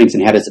surroundings,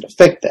 and how does it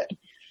affect that?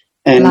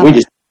 And Love we it.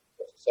 just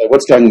say,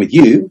 what's going on with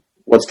you,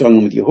 what's going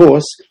on with your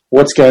horse,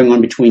 what's going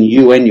on between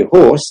you and your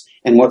horse,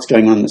 and what's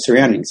going on in the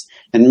surroundings.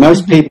 And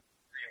most people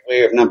are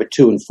aware of number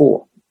 2 and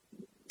 4.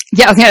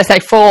 Yeah, I was going to say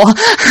 4.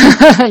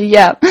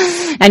 Yeah.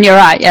 And you're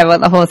right. Yeah,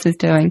 what the horse is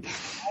doing.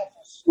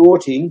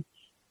 Snorting,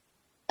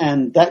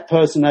 and that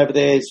person over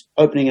there is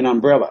opening an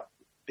umbrella,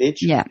 bitch.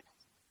 Yeah.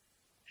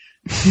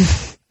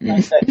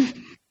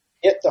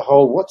 Get the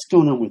whole, what's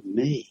going on with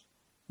me?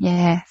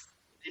 Yes.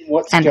 And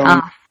what's And going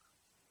us. on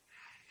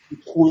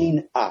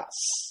between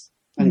us?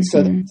 And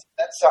so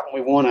that's something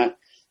we want to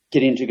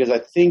get into, because I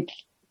think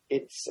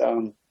it's,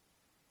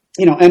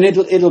 you know, and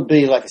it'll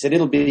be, like I said,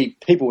 it'll be,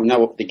 people will know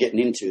what they're getting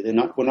into.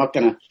 We're not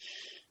going to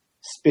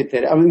spit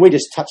that. I mean, we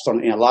just touched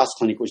on it. Our last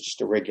clinic was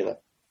just a regular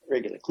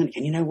clinic.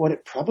 And you know what?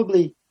 It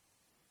probably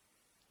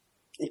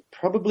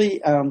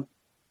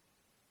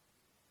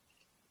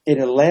it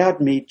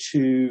allowed me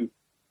to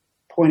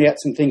point out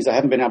some things I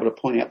haven't been able to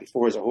point out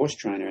before as a horse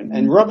trainer.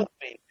 And Robert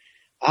been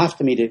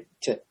after me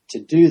to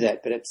do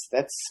that, but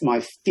that's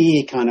my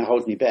fear kind of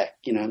holds me back,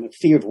 you know, the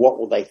fear of what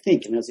will they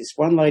think. And there's this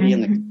one lady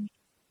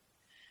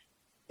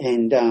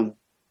and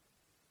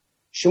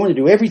she wanted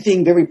to do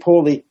everything very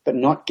poorly, but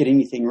not get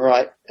anything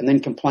right, and then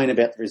complain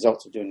about the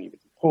results of doing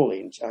everything poorly.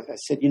 And I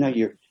said, you know,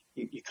 you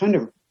kind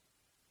of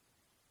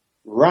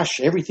rush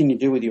everything you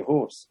do with your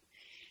horse.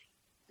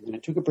 And then I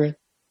took a breath.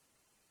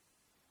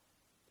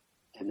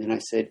 And then I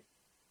said,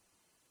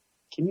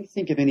 can you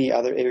think of any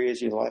other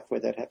areas of your life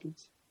where that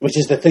happens? Which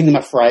is the thing I'm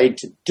afraid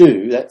to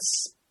do.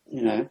 That's,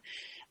 you know,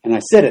 and I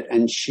said it,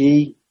 and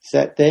she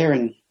sat there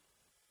and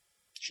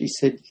she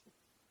said,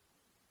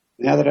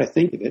 now that I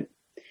think of it,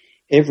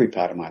 every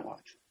part of my life.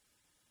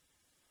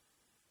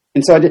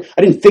 And so I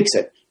didn't fix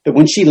it. But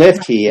when she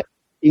left here,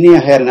 she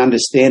now had an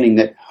understanding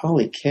that,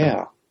 holy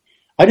cow,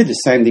 I do the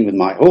same thing with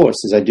my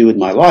horse as I do with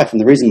my life. And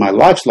the reason my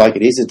life's like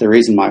it is the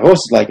reason my horse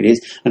is like it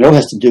is. And it all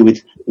has to do with,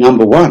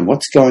 number 1,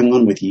 what's going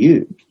on with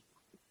you?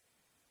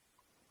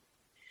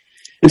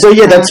 And so,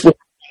 yeah, that's where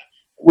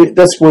we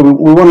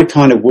want to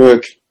kind of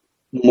work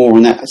more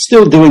on that.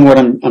 Still doing what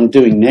I'm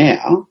doing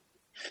now,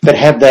 but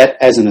have that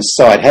as an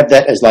aside, have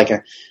that as like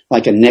a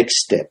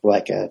next step,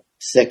 like a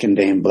second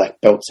Dan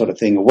black belt sort of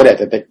thing or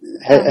whatever, but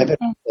have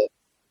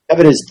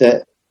it as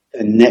the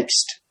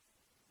next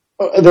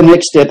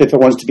step if it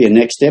wants to be a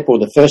next step, or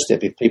the first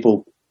step if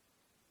people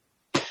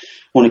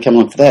want to come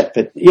along for that.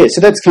 But yeah,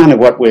 so that's kind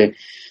of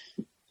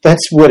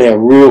that's what our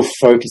real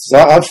focus is.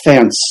 I've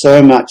found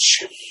so much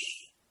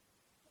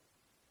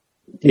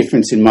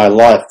difference in my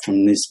life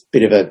from this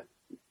bit of a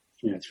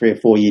 3 or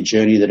 4 year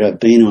journey that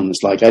I've been on.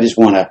 It's like I just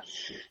want to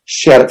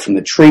shout it from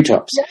the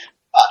treetops. Yeah.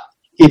 But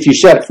if you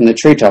shout it from the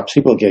treetops,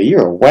 people go,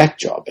 "You're a whack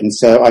job." And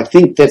so I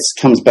think that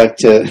comes back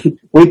to,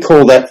 we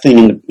call that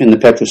thing in the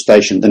petrol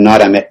station the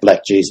night I met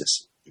Black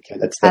Jesus. Okay,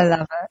 that's that. I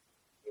love it.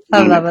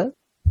 I love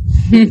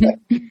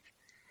it.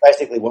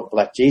 Basically, what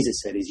Black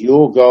Jesus said is,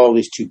 your goal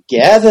is to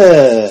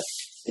gather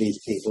these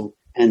people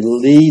and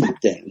lead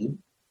them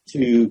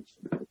to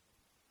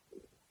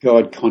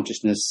God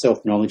consciousness,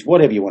 self-knowledge,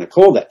 whatever you want to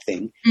call that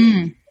thing.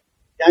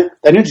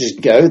 They don't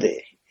just go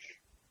there.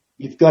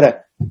 You've got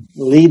to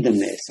lead them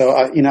there. So,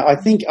 I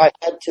think I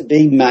had to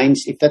be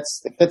if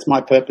that's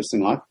my purpose in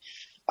life,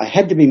 I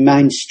had to be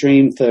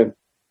mainstream for,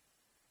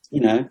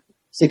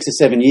 6 or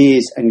 7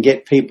 years and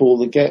get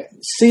people to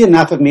see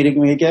enough of me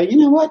to go, you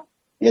know what?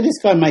 Yeah,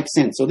 this guy makes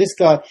sense. Or this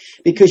guy,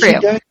 because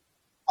I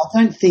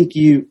don't think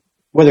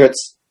whether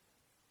it's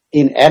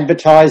in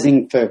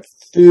advertising for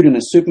food in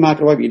a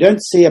supermarket or whatever, you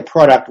don't see a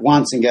product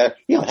once and go,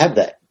 yeah, I'll have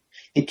that.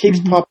 It keeps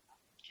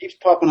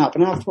popping up.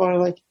 And after a while,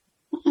 I'm like,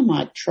 I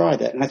might try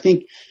that. And I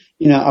think,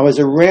 I was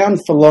around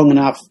for long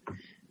enough,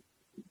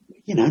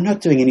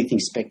 not doing anything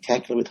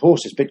spectacular with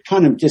horses, but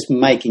kind of just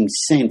making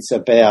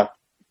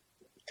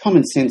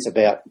common sense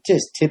about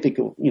just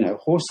typical,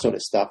 horse sort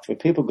of stuff, where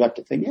people got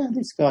to think, yeah,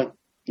 this guy,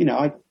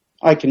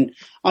 I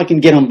can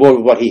get on board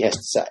with what he has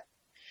to say.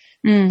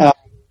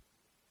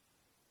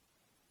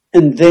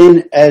 And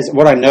then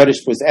what I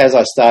noticed was, as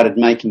I started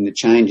making the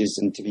changes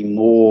and to be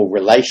more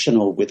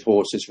relational with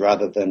horses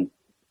rather than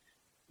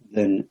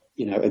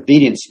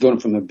obedience, going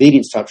from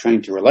obedience type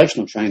training to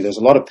relational training, there's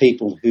a lot of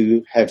people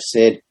who have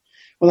said,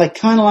 well, I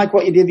kind of like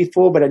what you did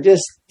before, but it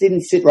just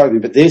didn't sit right with me,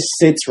 but this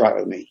sits right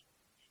with me.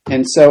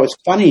 And so it's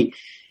funny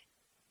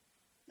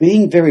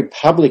being very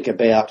public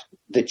about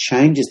the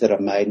changes that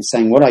I've made and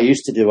saying what I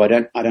used to do, I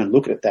don't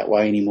look at it that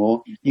way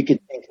anymore. You could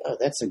think, oh,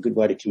 that's a good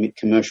way to commit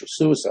commercial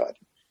suicide.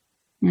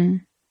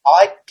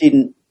 I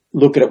didn't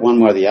look at it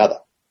one way or the other.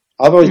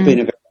 I've always been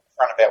very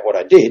upfront about what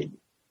I did.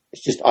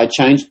 It's just I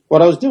changed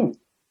what I was doing.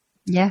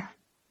 Yeah.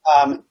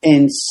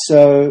 And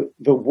so,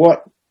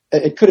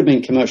 it could have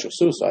been commercial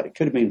suicide. It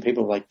could have been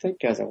people like, that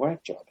guy's a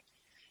whack job.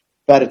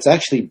 But it's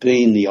actually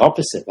been the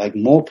opposite. Like,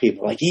 more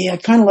people like, yeah, I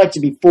kind of liked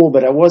you before,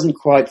 but I wasn't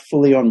quite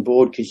fully on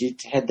board because you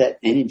had that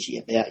energy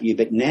about you.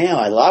 But now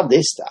I love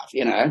this stuff,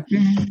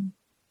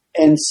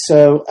 And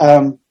so,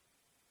 so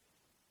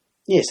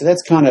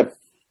that's kind of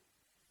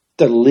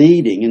the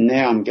leading, and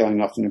now I'm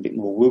going off in a bit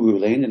more woo-woo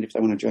land, and if they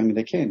want to join me,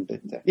 they can.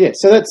 But yeah,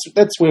 so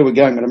that's where we're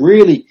going. But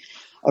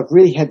I've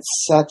really had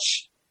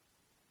such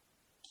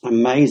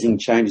amazing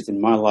changes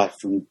in my life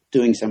from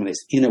doing some of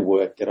this inner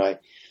work that I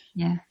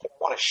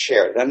want to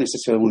share it. I don't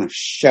necessarily want to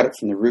shout it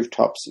from the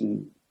rooftops,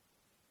 and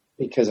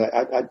because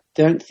I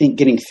don't think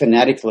getting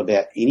fanatical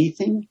about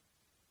anything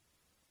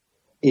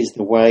is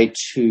the way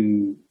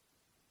to.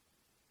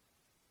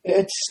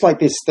 It's just like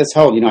this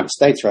whole United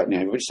States right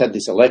now. We just had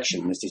this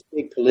election. There's this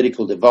big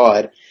political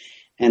divide,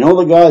 and all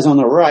the guys on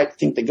the right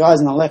think the guys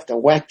on the left are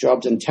whack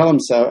jobs and tell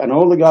them so, and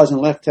all the guys on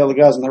the left tell the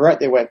guys on the right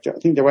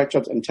think they're whack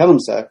jobs and tell them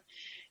so.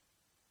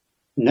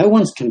 No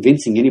one's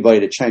convincing anybody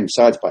to change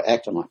sides by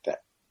acting like that.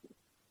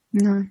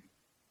 No.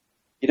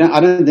 I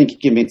don't think you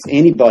convince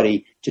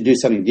anybody to do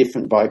something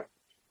different by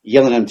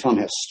yelling at them, telling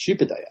them how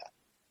stupid they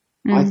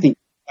are. I think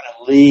you're going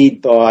to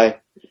lead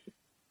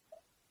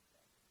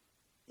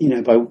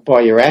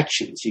by your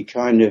actions. You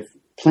kind of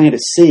plant a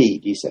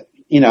seed. You say,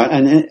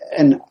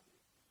 and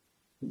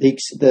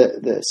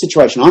the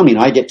situation I'm in,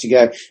 I get to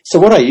go, so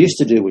what I used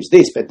to do was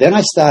this, but then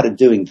I started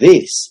doing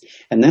this,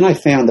 and then I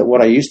found that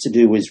what I used to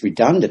do was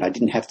redundant. I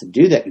didn't have to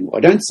do that anymore. I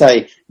don't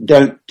say,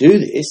 don't do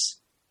this.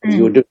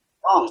 You're doing it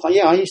wrong. It's like,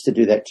 yeah, I used to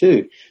do that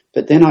too.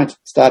 But then I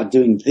started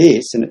doing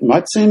this, and it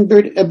might seem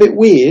a bit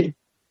weird,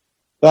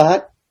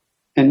 but,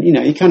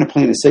 you kind of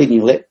plant a seed and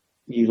you let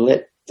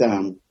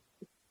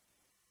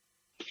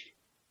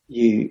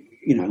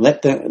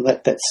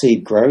that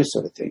seed grow,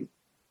 sort of thing.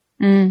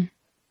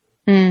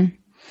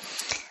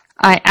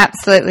 I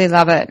absolutely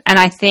love it. And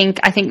I think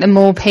the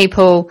more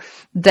people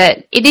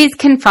that it is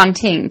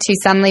confronting to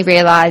suddenly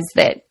realize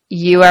that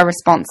you are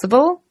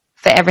responsible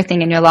for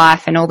everything in your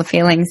life and all the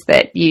feelings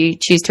that you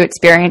choose to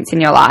experience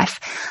in your life.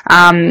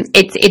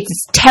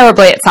 It's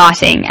terribly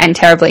exciting and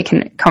terribly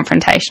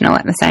confrontational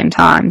at the same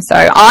time. So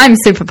I'm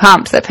super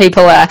pumped that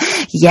people are,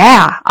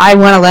 I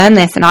want to learn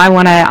this and I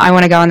want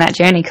to go on that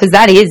journey, because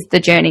that is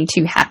the journey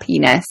to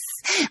happiness.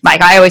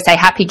 Like I always say,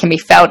 happy can be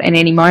felt in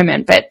any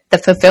moment, but the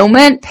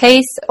fulfillment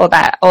piece or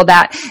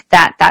that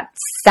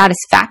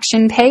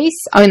satisfaction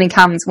piece only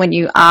comes when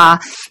you are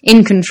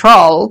in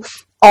control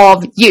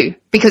of you,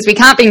 because we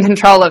can't be in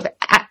control of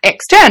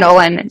external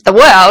and the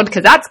world,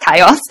 because that's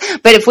chaos.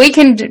 But if we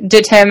can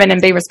determine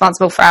and be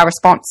responsible for our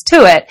response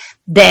to it,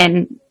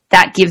 then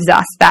that gives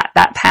us that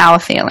power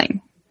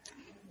feeling.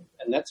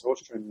 And that's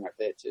horse training right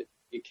there too.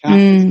 You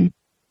can't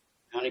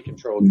only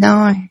control.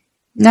 No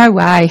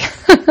way.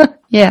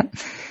 Yeah.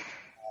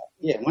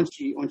 Once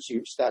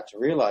you start to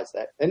realise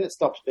that, then it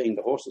stops being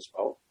the horse's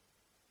fault.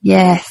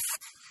 Yes.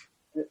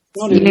 It's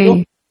not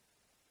even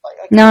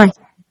no.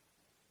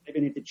 I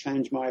need to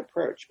change my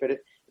approach, but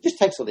it just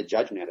takes all the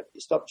judgment out of it.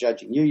 You stop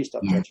judging you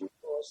stop judging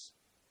the horse.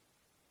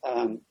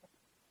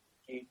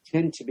 You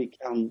tend to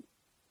become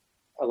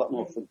a lot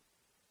more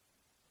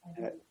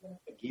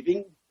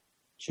forgiving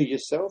to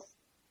yourself.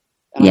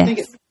 And I think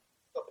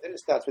then it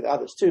starts with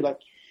others too. Like,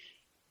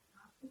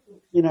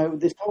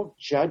 this whole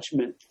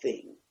judgment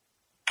thing,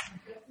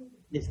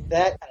 there's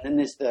that, and then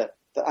there's the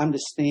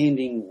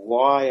understanding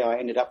why I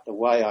ended up the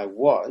way I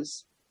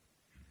was.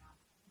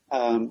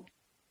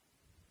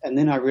 And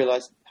then I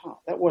realized,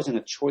 that wasn't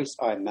a choice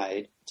I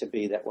made to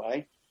be that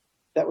way.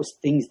 That was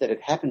things that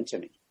had happened to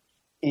me.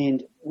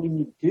 And when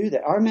you do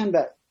that, I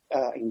remember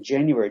in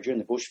January during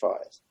the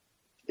bushfires,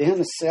 down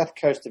the south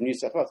coast of New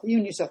South Wales. Are you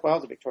in New South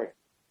Wales or Victoria?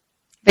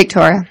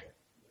 Victoria.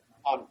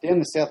 Down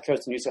the south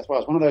coast of New South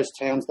Wales, one of those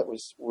towns that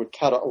were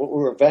cut off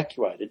or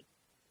evacuated.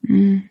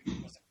 There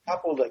was a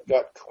couple that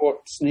got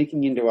caught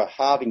sneaking into a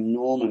Harvey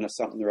Norman or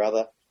something or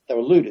other. They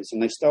were looters,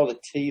 and they stole a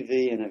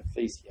TV and a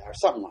VCR or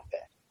something like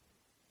that.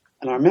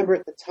 And I remember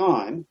at the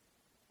time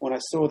when I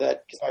saw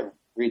that, because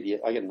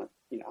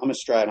I'm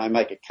Australian, I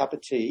make a cup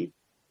of tea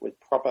with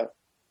proper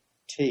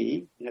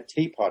tea in a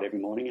teapot every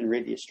morning and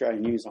read the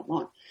Australian news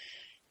online.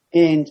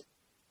 And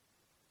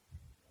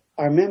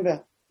I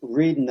remember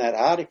reading that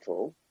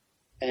article,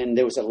 and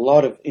in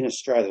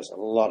Australia, there was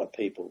a lot of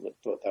people that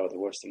thought they were the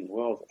worst thing in the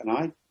world. And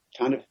I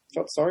kind of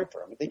felt sorry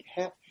for them. I think,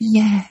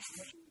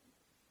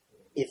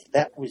 if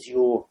that was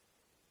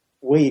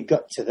where you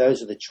got to,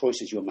 those are the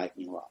choices you're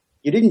making in life.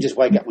 You didn't just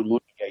wake up one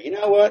morning and go, you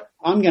know what,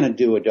 I'm going to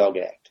do a dog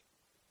act.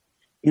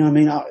 You know what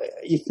I mean?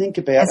 You think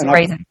about, a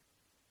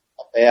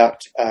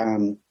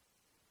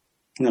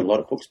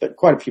lot of books, but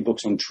quite a few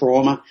books on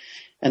trauma.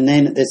 And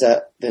then there's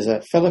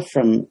a fella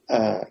from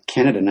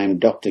Canada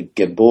named Dr.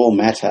 Gabor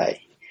Mate,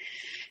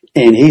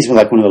 and he's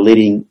like one of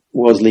the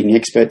world's leading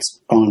experts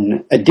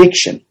on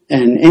addiction.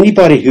 And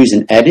anybody who's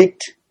an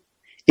addict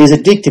is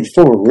addicted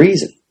for a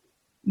reason.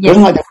 It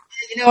wasn't like,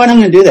 you know what, I'm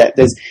going to do that.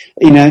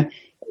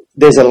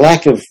 There's a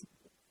lack of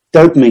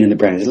dopamine in the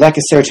brain. There's a lack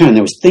of serotonin.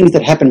 There was things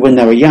that happened when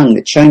they were young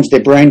that changed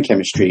their brain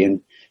chemistry.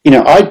 And,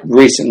 I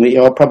recently,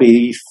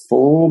 probably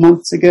 4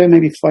 months ago,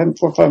 maybe 4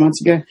 or 5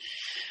 months ago,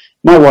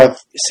 my wife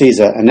sees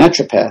a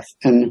naturopath,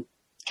 and a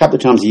couple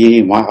of times a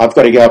year, I've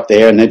got to go up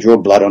there and they draw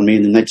blood on me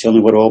and then they tell me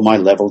what all my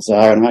levels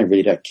are, and I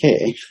really don't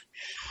care.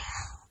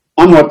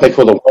 I'm what they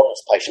call a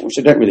wellness patient, which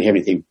I don't really have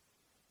anything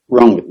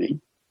wrong with me.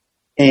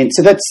 And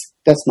so that's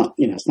that's not,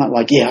 it's not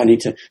like, I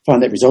need to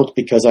find that result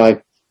because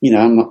I'm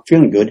not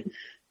feeling good.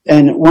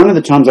 And one of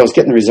the times I was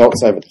getting the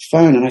results over the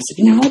phone, and I said,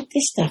 you know what,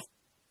 this stuff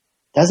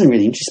doesn't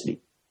really interest me.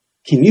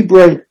 Can you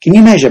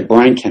measure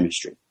brain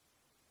chemistry?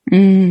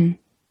 Mm.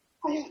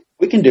 Oh, yeah.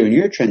 We can do a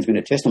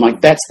neurotransmitter test. I'm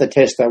like, that's the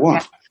test I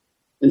want.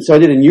 And so I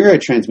did a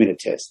neurotransmitter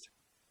test.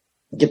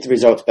 Get the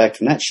results back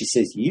from that. She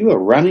says, you are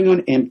running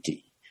on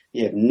empty.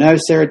 You have no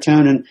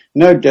serotonin,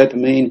 no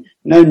dopamine,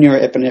 no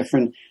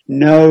neuroepinephrine,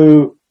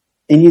 no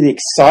any of the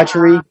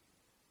excitatory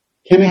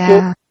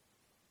chemical,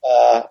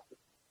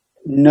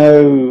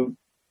 no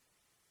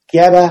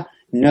GABA,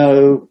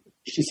 no.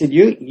 She said,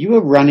 you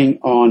are running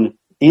on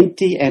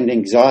empty and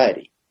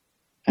anxiety.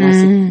 And I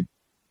said, I'm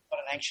not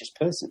an anxious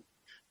person.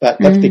 But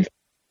that's because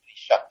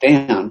shut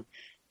down.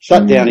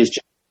 Shut down is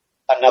just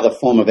another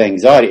form of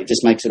anxiety. It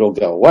just makes it all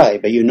go away,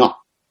 but you're not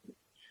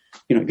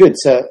good.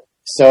 So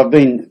I've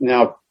been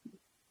now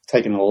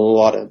taking a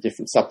lot of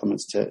different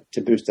supplements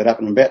to boost it up.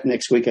 And about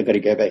next week, I've got to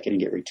go back in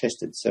and get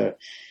retested. So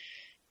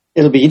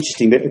it'll be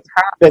interesting.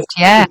 But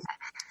for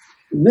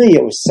me,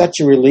 it was such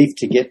a relief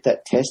to get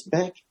that test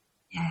back.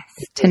 Yes,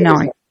 to know.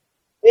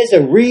 There's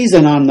a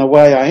reason I'm the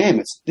way I am.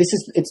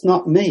 It's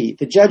not me.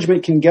 The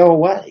judgment can go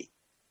away.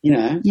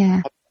 Yeah.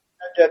 I've got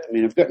no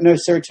dopamine. I've got no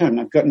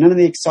serotonin. I've got none of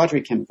the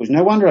excitatory chemicals.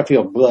 No wonder I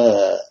feel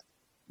blur.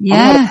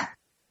 Yeah.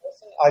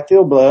 I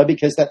feel blur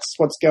because that's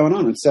what's going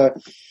on. And so,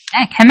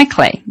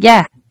 chemically,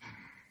 yeah.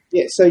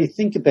 Yeah, so you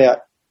think about,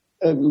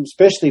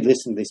 especially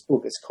listen to this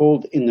book. It's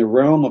called In the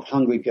Realm of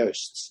Hungry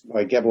Ghosts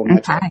by Gabor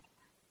Mate.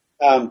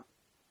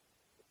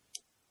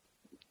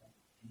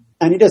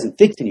 And he doesn't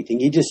fix anything.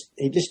 He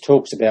just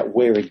talks about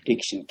where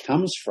addiction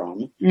comes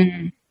from.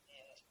 Mm-hmm.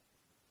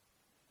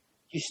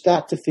 You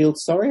start to feel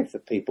sorry for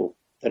people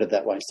that are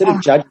that way. Instead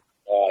of judging,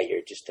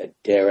 you're just a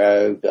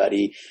darrow,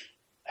 buddy.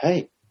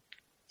 Hey,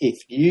 if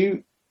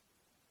you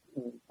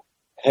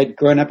had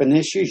grown up in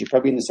their shoes, you're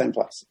probably in the same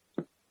place.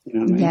 You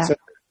know what I mean? Yeah. So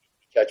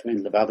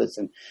judgmental of others.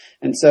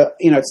 And so,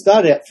 it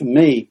started out for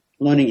me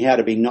learning how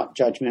to be not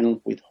judgmental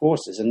with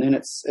horses, and then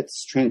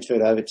it's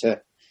transferred over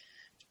to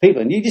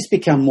people, and you just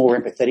become more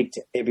empathetic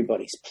to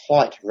everybody's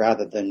plight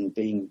rather than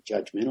being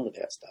judgmental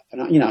about stuff.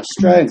 And,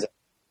 Australians are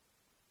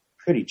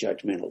pretty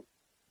judgmental.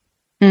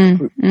 I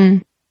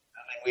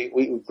mean,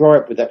 we grow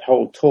up with that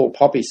whole tall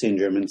poppy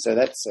syndrome, and so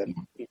that's a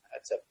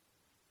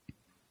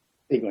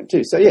big one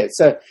too.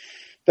 So,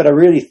 but I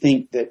really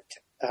think that,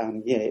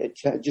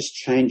 it just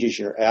changes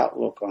your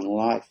outlook on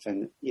life.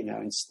 And,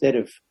 instead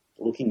of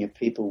looking at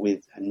people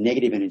with a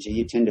negative energy,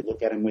 you tend to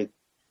look at them with,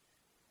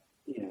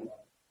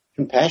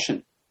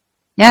 compassion.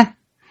 Yeah,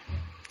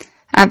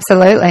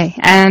 absolutely.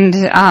 And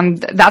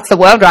that's the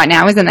world right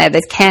now, isn't there?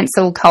 There's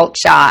cancel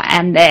culture,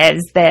 and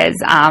there's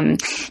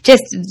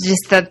just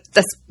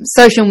the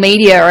social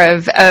media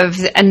of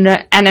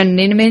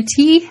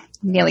anonymity.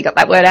 Nearly got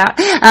that word out.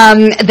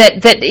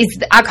 That is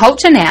our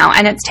culture now,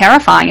 and it's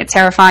terrifying. It's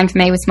terrifying for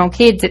me with small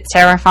kids. It's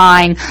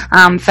terrifying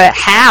for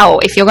how,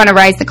 if you're going to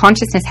raise the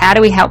consciousness, how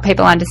do we help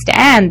people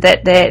understand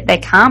that there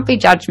can't be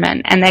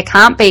judgment, and there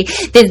can't be.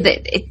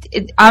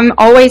 I'm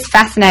always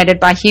fascinated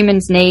by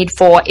humans' need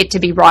for it to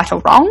be right or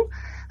wrong.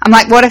 I'm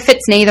like, what if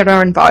it's neither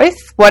or in both?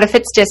 What if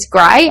it's just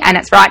grey and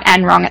it's right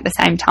and wrong at the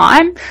same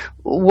time?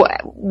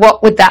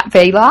 What would that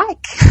be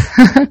like?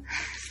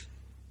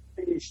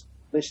 Finished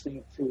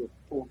listening to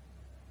a full.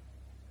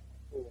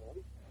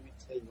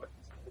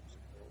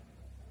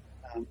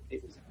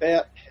 It was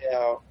about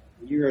how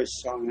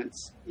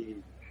neuroscience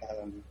is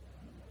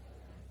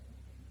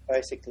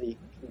basically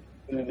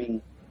confirming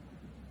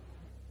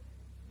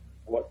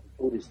what the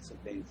Buddhists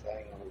have been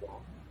saying all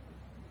along.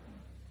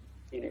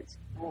 And it's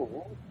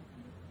called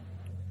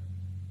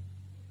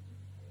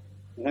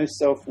No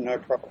Self, No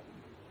Problem.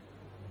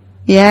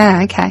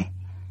 Yeah, okay.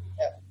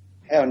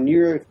 How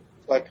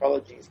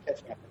neuropsychology is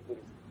catching up with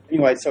Buddhism.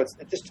 Anyway, so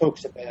it just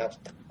talks about,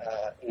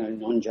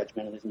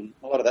 non-judgmentalism and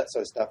a lot of that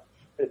sort of stuff.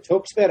 But it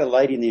talks about a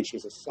lady in there,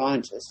 she's a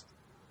scientist,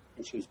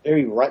 and she was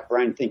very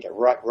right-brain thinker,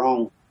 right,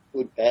 wrong,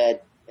 good,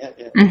 bad.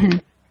 Mm-hmm.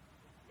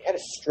 She had a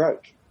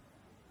stroke.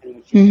 And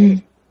when she had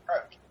a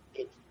stroke,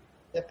 it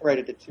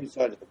separated the two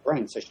sides of the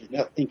brain. So she's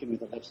now thinking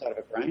with the left side of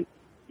her brain.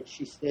 And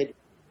she said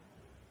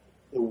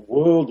the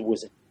world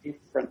was a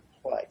different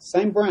place.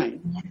 Same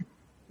brain.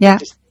 Yeah.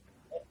 Just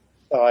the left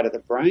side of the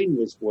brain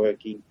was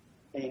working.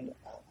 And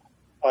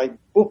I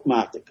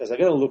bookmarked it because I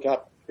got to look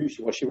up who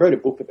she was. She wrote a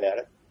book about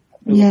it.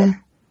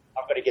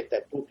 I've got to get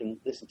that book and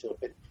listen to it.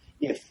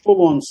 But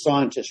full-on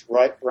scientist,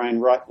 right brain,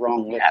 right,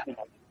 wrong, left,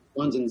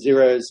 ones and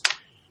zeros,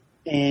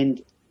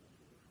 and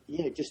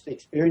just the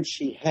experience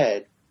she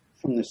had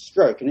from the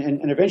stroke,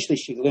 and eventually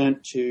she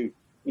learned to,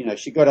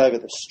 she got over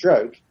the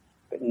stroke,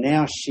 but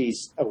now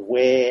she's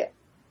aware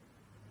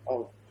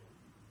of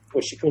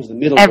what she calls the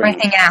middle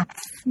everything ground.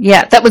 else.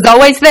 Yeah, that was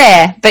always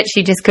there, but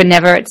she just could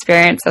never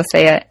experience or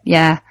see it.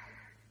 Yeah.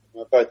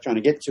 We're both trying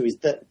to get to is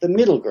the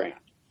middle ground.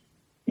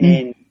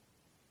 And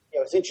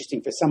it's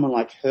interesting for someone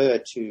like her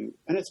to,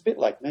 and it's a bit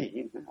like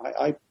me,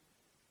 I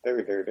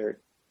very, very, very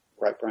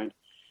right-brained.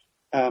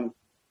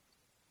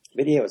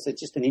 But yeah, it's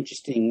just an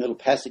interesting little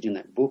passage in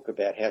that book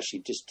about how she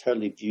just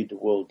totally viewed the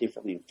world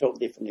differently and felt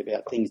differently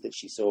about things that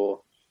she saw.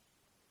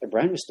 Her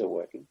brain was still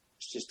working.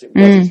 It's just it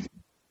wasn't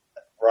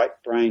right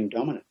brain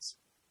dominance.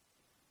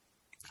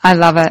 I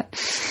love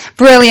it.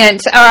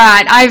 Brilliant. All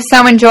right. I've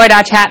so enjoyed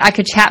our chat. I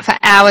could chat for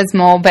hours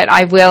more, but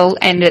I will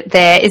end it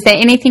there. Is there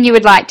anything you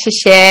would like to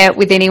share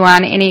with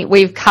anyone?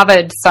 We've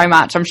covered so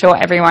much. I'm sure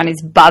everyone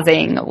is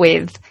buzzing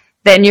with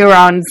their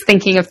neurons,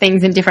 thinking of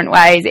things in different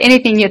ways.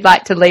 Anything you'd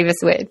like to leave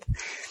us with?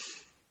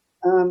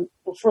 Well,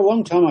 for a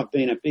long time, I've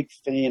been a big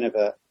fan of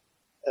a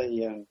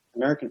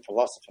American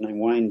philosopher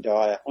named Wayne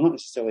Dyer. Well, not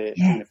necessarily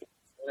one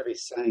of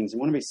his sayings. And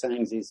one of his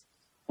sayings is,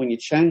 when you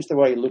change the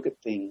way you look at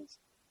things,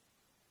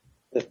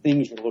 the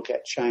things you look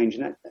at change.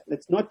 And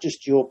it's not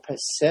just your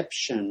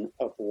perception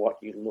of what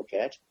you look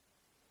at,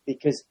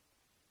 because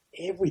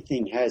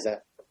everything has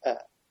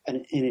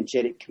an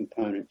energetic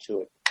component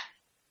to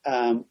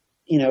it.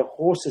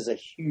 Horses are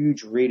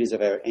huge readers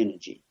of our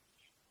energy.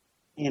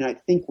 And I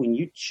think when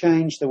you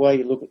change the way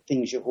you look at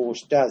things your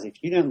horse does, if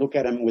you don't look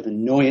at them with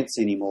annoyance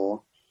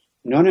anymore,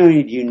 not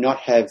only do you not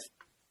have,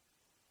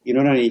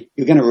 you're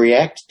going to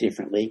react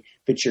differently,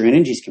 but your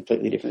energy is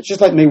completely different. It's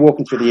just like me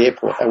walking through the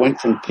airport. I went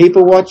from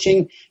people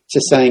watching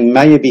to saying,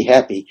 may you be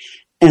happy.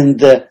 And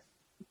the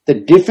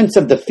difference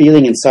of the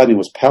feeling inside me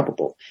was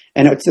palpable.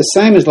 And it's the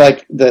same as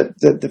like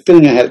the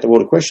feeling I had at the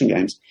World Equestrian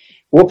Games.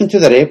 Walking through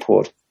that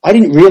airport, I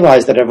didn't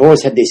realise that I've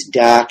always had this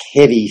dark,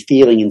 heavy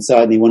feeling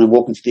inside me when I'm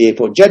walking through the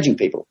airport judging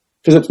people,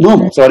 because it's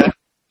normal. So I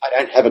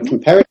don't have a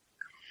comparison.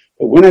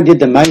 But when I did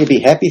the may you be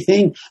happy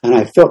thing, and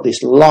I felt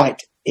this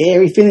light,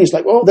 airy feeling, it's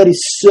like, oh, that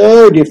is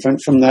so different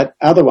from that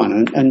other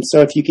one. And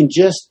so if you can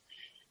just,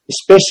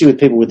 especially with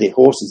people with their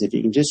horses, if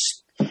you can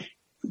just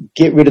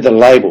get rid of the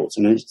labels,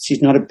 and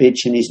he's not a bitch,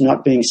 and he's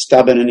not being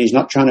stubborn, and he's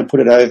not trying to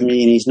put it over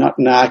me, and he's not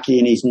narky,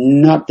 and he's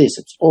not this.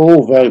 It's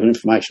all valuable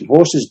information.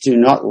 Horses do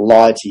not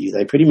lie to you.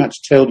 They pretty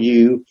much tell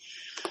you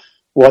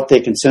what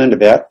they're concerned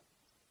about,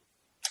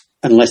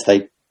 unless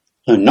they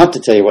learn not to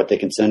tell you what they're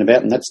concerned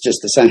about, and that's just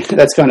the same.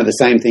 That's kind of the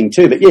same thing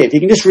too. But yeah, if you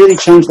can just really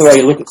change the way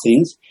you look at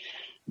things,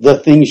 the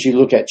things you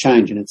look at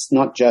change, and it's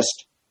not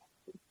just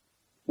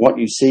what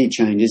you see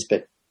changes,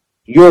 but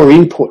your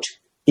input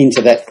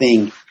into that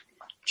thing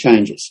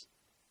changes.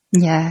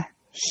 Yeah,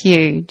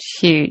 huge.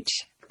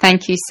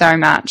 Thank you so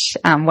much.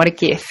 What a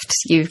gift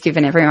you've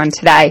given everyone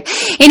today.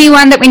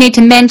 Anyone that we need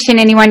to mention,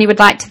 anyone you would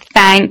like to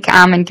thank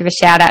and give a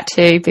shout out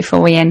to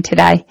before we end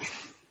today?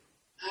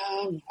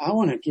 I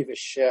want to give a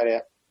shout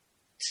out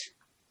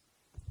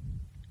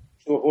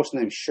to a horse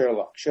named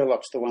Sherlock.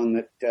 Sherlock's the one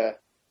that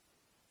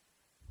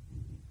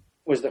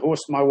was the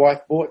horse my wife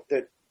bought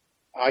that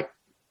I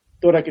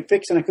thought I could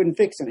fix and I couldn't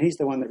fix, and he's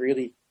the one that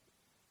really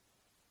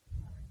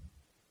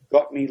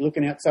got me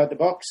looking outside the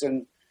box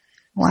and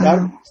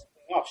started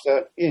off.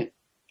 So yeah,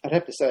 I'd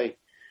have to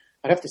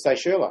say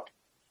Sherlock.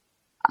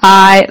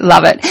 I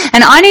love it.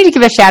 And I need to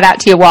give a shout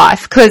out to your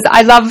wife, because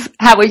I love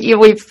how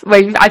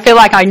I feel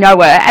like I know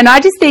her, and I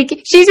just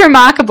think she's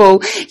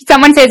remarkable.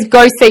 Someone says,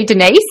 go see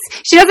Denise.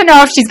 She doesn't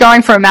know if she's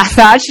going for a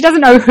massage. She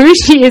doesn't know who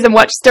she is and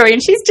what she's doing,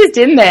 and she's just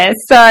in there.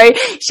 So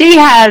she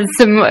has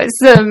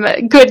some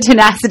good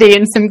tenacity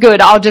and some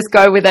good, I'll just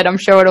go with it, I'm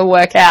sure it'll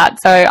work out.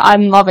 So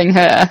I'm loving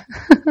her.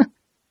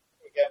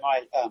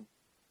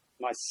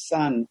 My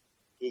son,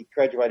 he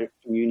graduated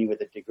from uni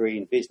with a degree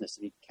in business,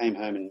 and he came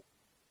home and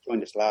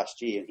joined us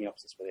last year, and he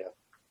helps us with our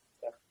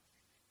stuff.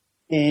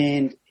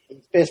 And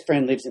his best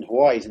friend lives in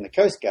Hawaii. He's in the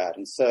Coast Guard.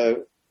 And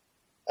so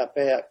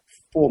about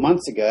 4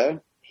 months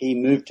ago, he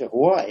moved to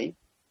Hawaii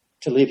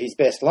to live his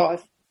best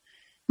life.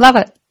 Love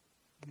it.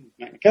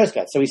 In the Coast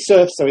Guard. So he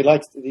surfs. So he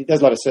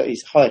does a lot of surf. He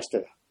likes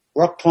to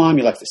rock climb.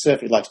 He likes to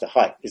surf. He likes to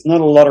hike. There's not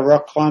a lot of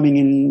rock climbing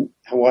in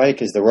Hawaii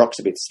because the rock's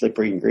a bit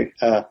slippery and grit.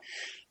 But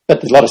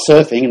there's a lot of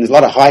surfing and there's a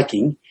lot of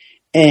hiking.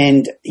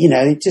 And,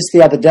 just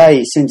the other day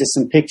he sent us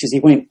some pictures. He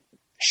went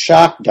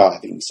shark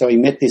diving. So he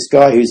met this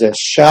guy who's a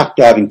shark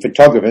diving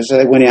photographer. So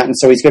they went out, and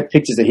so he's got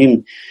pictures of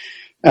him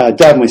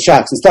diving with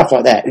sharks and stuff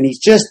like that. And he's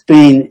just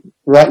been,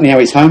 right now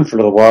he's home for a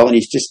little while, and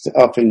he's just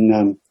up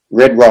in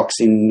Red Rocks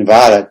in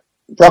Nevada,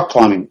 rock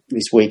climbing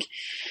this week.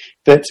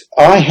 But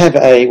I have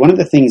one of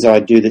the things I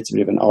do that's a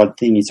bit of an odd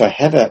thing is I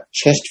have a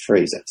chest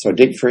freezer. So I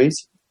deep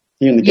freeze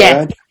here in the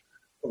garage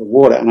for the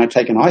water, and I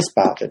take an ice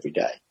bath every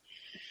day.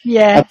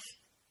 Yeah. I've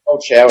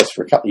cold showers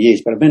for a couple of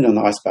years, but I've been doing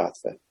the ice bath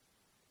for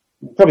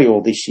probably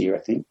all this year, I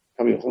think.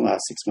 Probably all the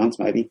last 6 months,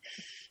 maybe.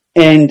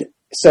 And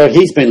so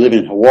he's been living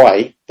in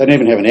Hawaii. They don't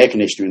even have an air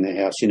conditioner in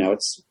their house.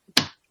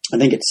 I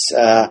think it's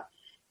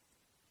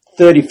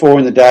 34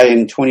 in the day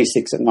and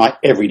 26 at night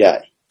every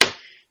day,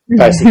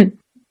 basically.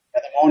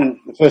 At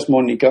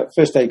the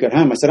first day he got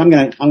home, I said, I'm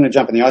going to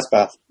jump in the ice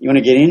bath. You want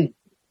to get in?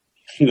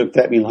 He looked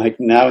at me like,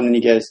 no. And then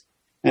he goes,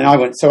 and I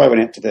went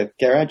out to the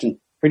garage, and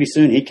pretty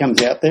soon he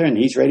comes out there and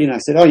he's ready. And I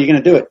said, oh, you're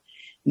going to do it.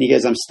 And he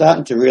goes, I'm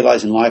starting to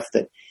realize in life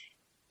that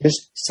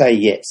just say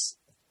yes.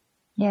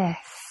 Yes.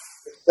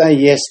 Say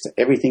yes to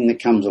everything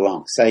that comes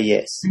along. Say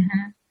yes.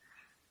 Mm-hmm.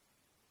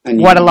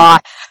 And what a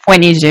life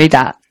when you do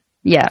that.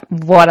 Yeah.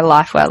 What a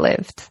life well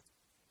lived.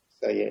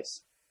 Say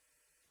yes.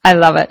 I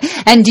love it.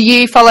 And do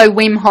you follow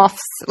Wim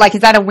Hof's, like,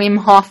 is that a Wim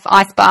Hof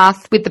ice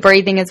bath with the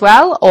breathing as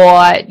well?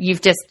 Or you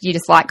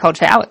just like cold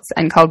showers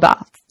and cold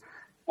baths?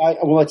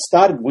 Well, it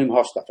started Wim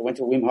Hof stuff. I went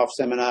to a Wim Hof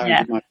seminar and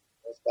did my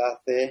ice bath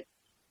there.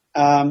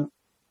 I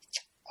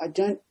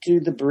don't do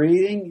the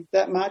breathing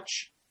that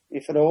much,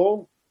 if at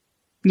all.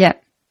 Yeah.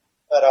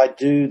 But I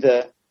do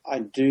the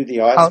ice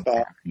cold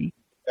bath. therapy.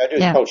 I do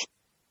the cold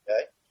shower,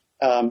 okay?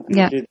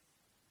 I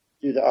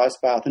do the ice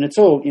bath, and it's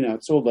all,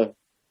 it's all the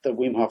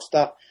Wim Hof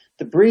stuff.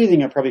 The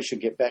breathing I probably should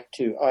get back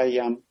to.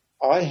 I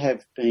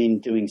have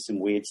been doing some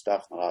weird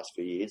stuff in the last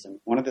few years, and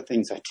one of the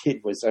things I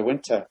did was I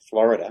went to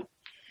Florida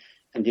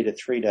and did a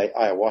 3-day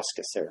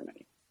ayahuasca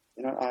ceremony.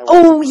 You know, ayahuasca?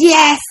 Oh,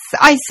 yes.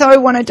 I so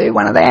want to do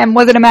one of them.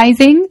 Was it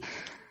amazing?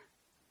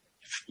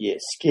 Yeah,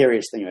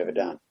 scariest thing I've ever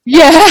done.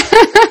 Yeah.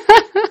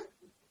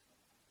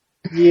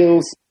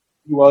 Feels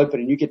you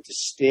open and you get to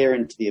stare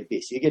into the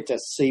abyss. You get to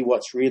see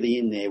what's really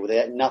in there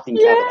without nothing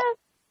covered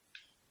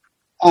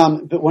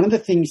up. But one of the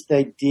things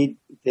they did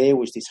there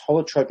was this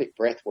holotropic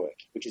breath work,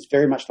 which is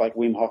very much like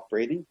Wim Hof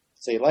breathing.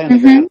 So you lay on the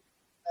ground,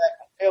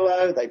 a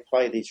pillow, they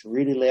play this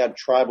really loud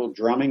tribal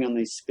drumming on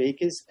these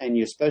speakers, and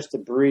you're supposed to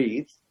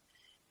breathe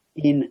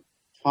in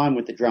time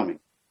with the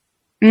drumming.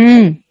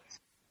 It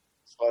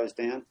slows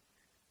down.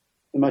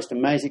 The most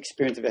amazing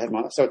experience I've ever had in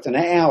my life. So it's an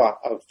hour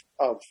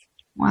of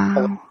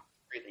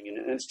breathing,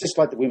 and it's just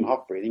like the Wim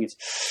Hof breathing. It's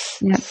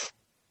so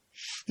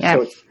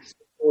it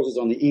pauses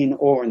on the in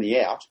or in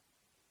the out.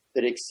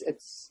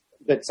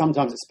 But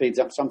sometimes it speeds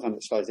up, sometimes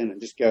it slows down,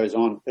 and just goes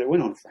on. But it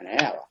went on for an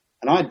hour,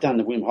 and I'd done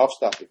the Wim Hof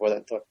stuff before that.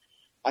 I thought,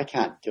 I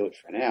can't do it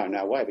for an hour,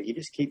 no way. But you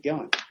just keep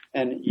going,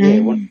 and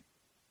one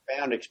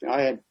profound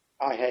experience.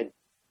 I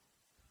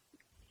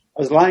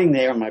was laying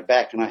there on my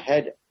back, and I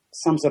had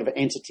some sort of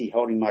entity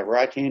holding my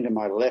right hand and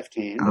my left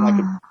hand, and I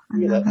could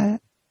feel that.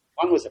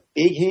 One was a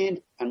big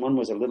hand, and one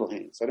was a little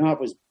hand. So I don't know if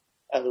it was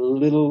a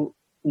little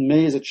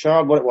me as a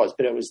child, what it was,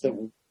 but it was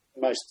the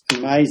most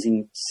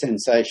amazing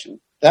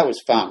sensation. That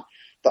was fun.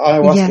 The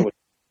ayahuasca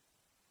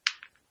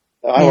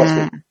was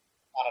fun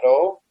at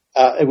all.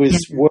 It was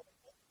the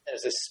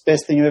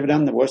best thing I've ever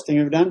done, the worst thing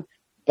I've ever done.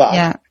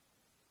 But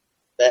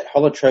that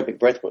holotropic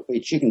breath work,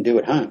 which you can do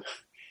at home.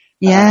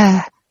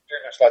 Very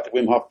much like the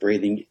Wim Hof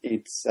breathing.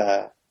 It's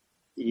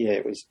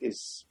it was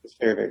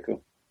very, very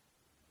cool.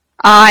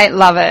 I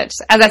love it.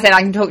 As I said,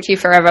 I can talk to you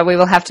forever. We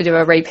will have to do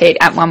a repeat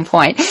at one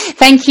point.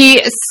 Thank you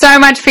so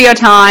much for your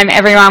time.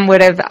 Everyone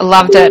would have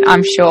loved it,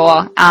 I'm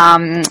sure.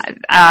 I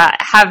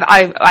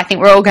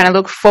think we're all going to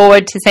look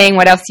forward to seeing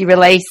what else you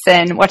release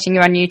and watching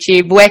you on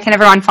YouTube. Where can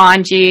everyone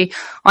find you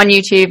on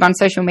YouTube, on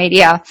social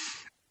media?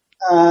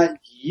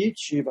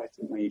 YouTube, I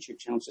think my YouTube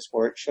channel is just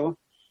Warwick Schiller.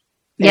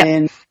 Yep.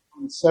 And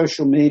on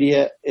social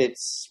media,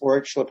 it's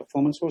Warwick Schiller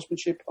Performance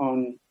Horsemanship.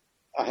 I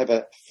have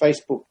a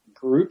Facebook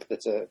group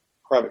that's a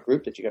private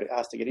group that you got to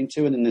ask to get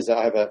into, and then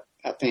I have a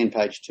fan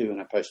page too, and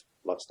I post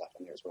a lot of stuff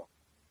on there as well.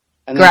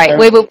 Great.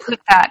 We will put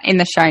that in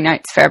the show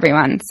notes for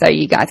everyone so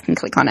you guys can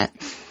click on it.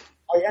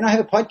 Oh, and I have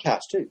a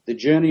podcast too, the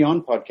Journey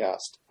On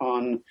podcast,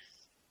 on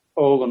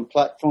all the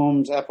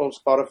platforms, Apple,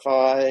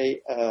 Spotify,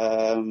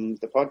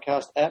 the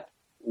podcast app.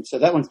 And so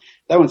that one's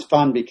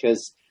fun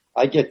because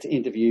I get to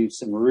interview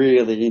some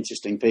really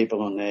interesting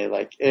people on there.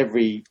 Like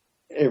every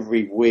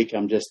week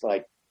I'm just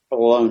like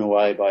blown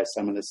away by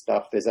some of the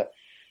stuff.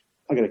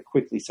 I've got to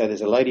quickly say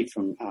there's a lady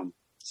from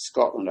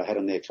Scotland I had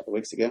on there a couple of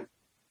weeks ago.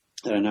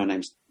 I don't know, her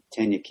name's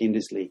Tanya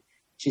Kindersley.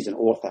 She's an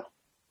author.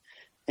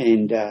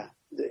 And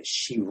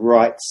she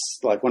writes,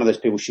 like one of those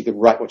people, she could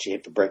write what she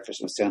had for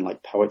breakfast and sound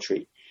like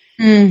poetry.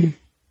 One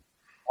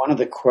of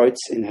the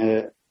quotes in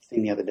her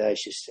thing the other day,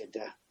 she said,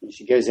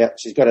 she goes out,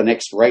 she's got an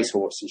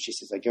ex-racehorse, and she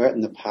says, I go out in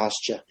the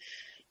pasture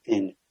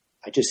and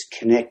I just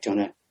connect on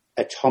an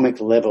atomic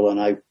level, and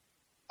I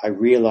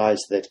realize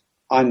that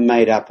I'm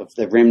made up of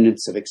the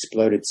remnants of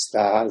exploded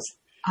stars.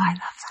 I love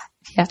that.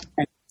 Yeah.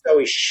 And so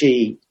is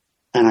she.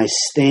 And I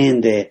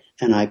stand there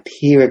and I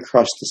peer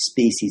across the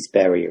species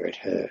barrier at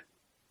her.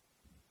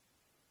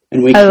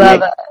 And we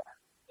love it.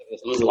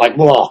 It was like,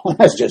 whoa,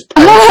 that's just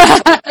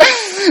I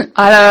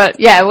love it.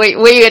 Yeah,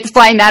 we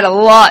explain that a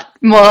lot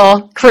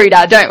more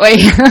cruder, don't we?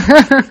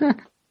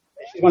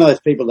 She's one of those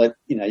people that,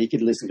 you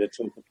could listen to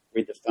talk,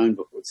 read the phone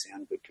book would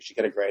sound good because she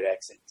got a great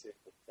accent too.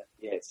 But,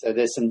 so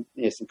there's some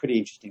pretty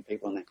interesting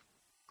people in there.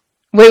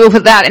 We will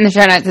put that in the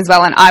show notes as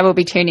well, and I will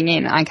be tuning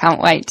in. I can't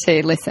wait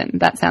to listen.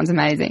 That sounds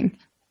amazing.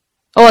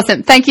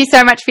 Awesome. Thank you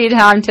so much for your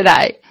time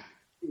today.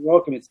 You're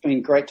welcome. It's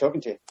been great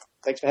talking to you.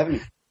 Thanks for having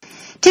me.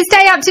 To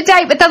stay up to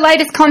date with the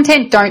latest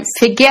content, don't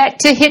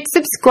forget to hit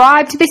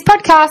subscribe to this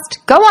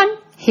podcast. Go on,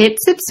 hit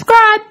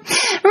subscribe.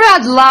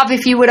 I'd love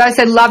if you would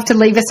also love to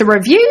leave us a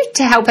review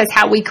to help us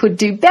how we could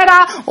do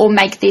better or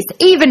make this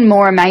even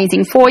more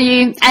amazing for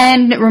you.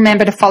 And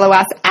remember to follow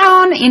us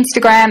on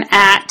Instagram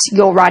at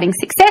Your Writing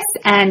Success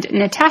and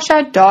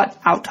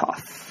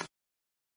natasha.althoff.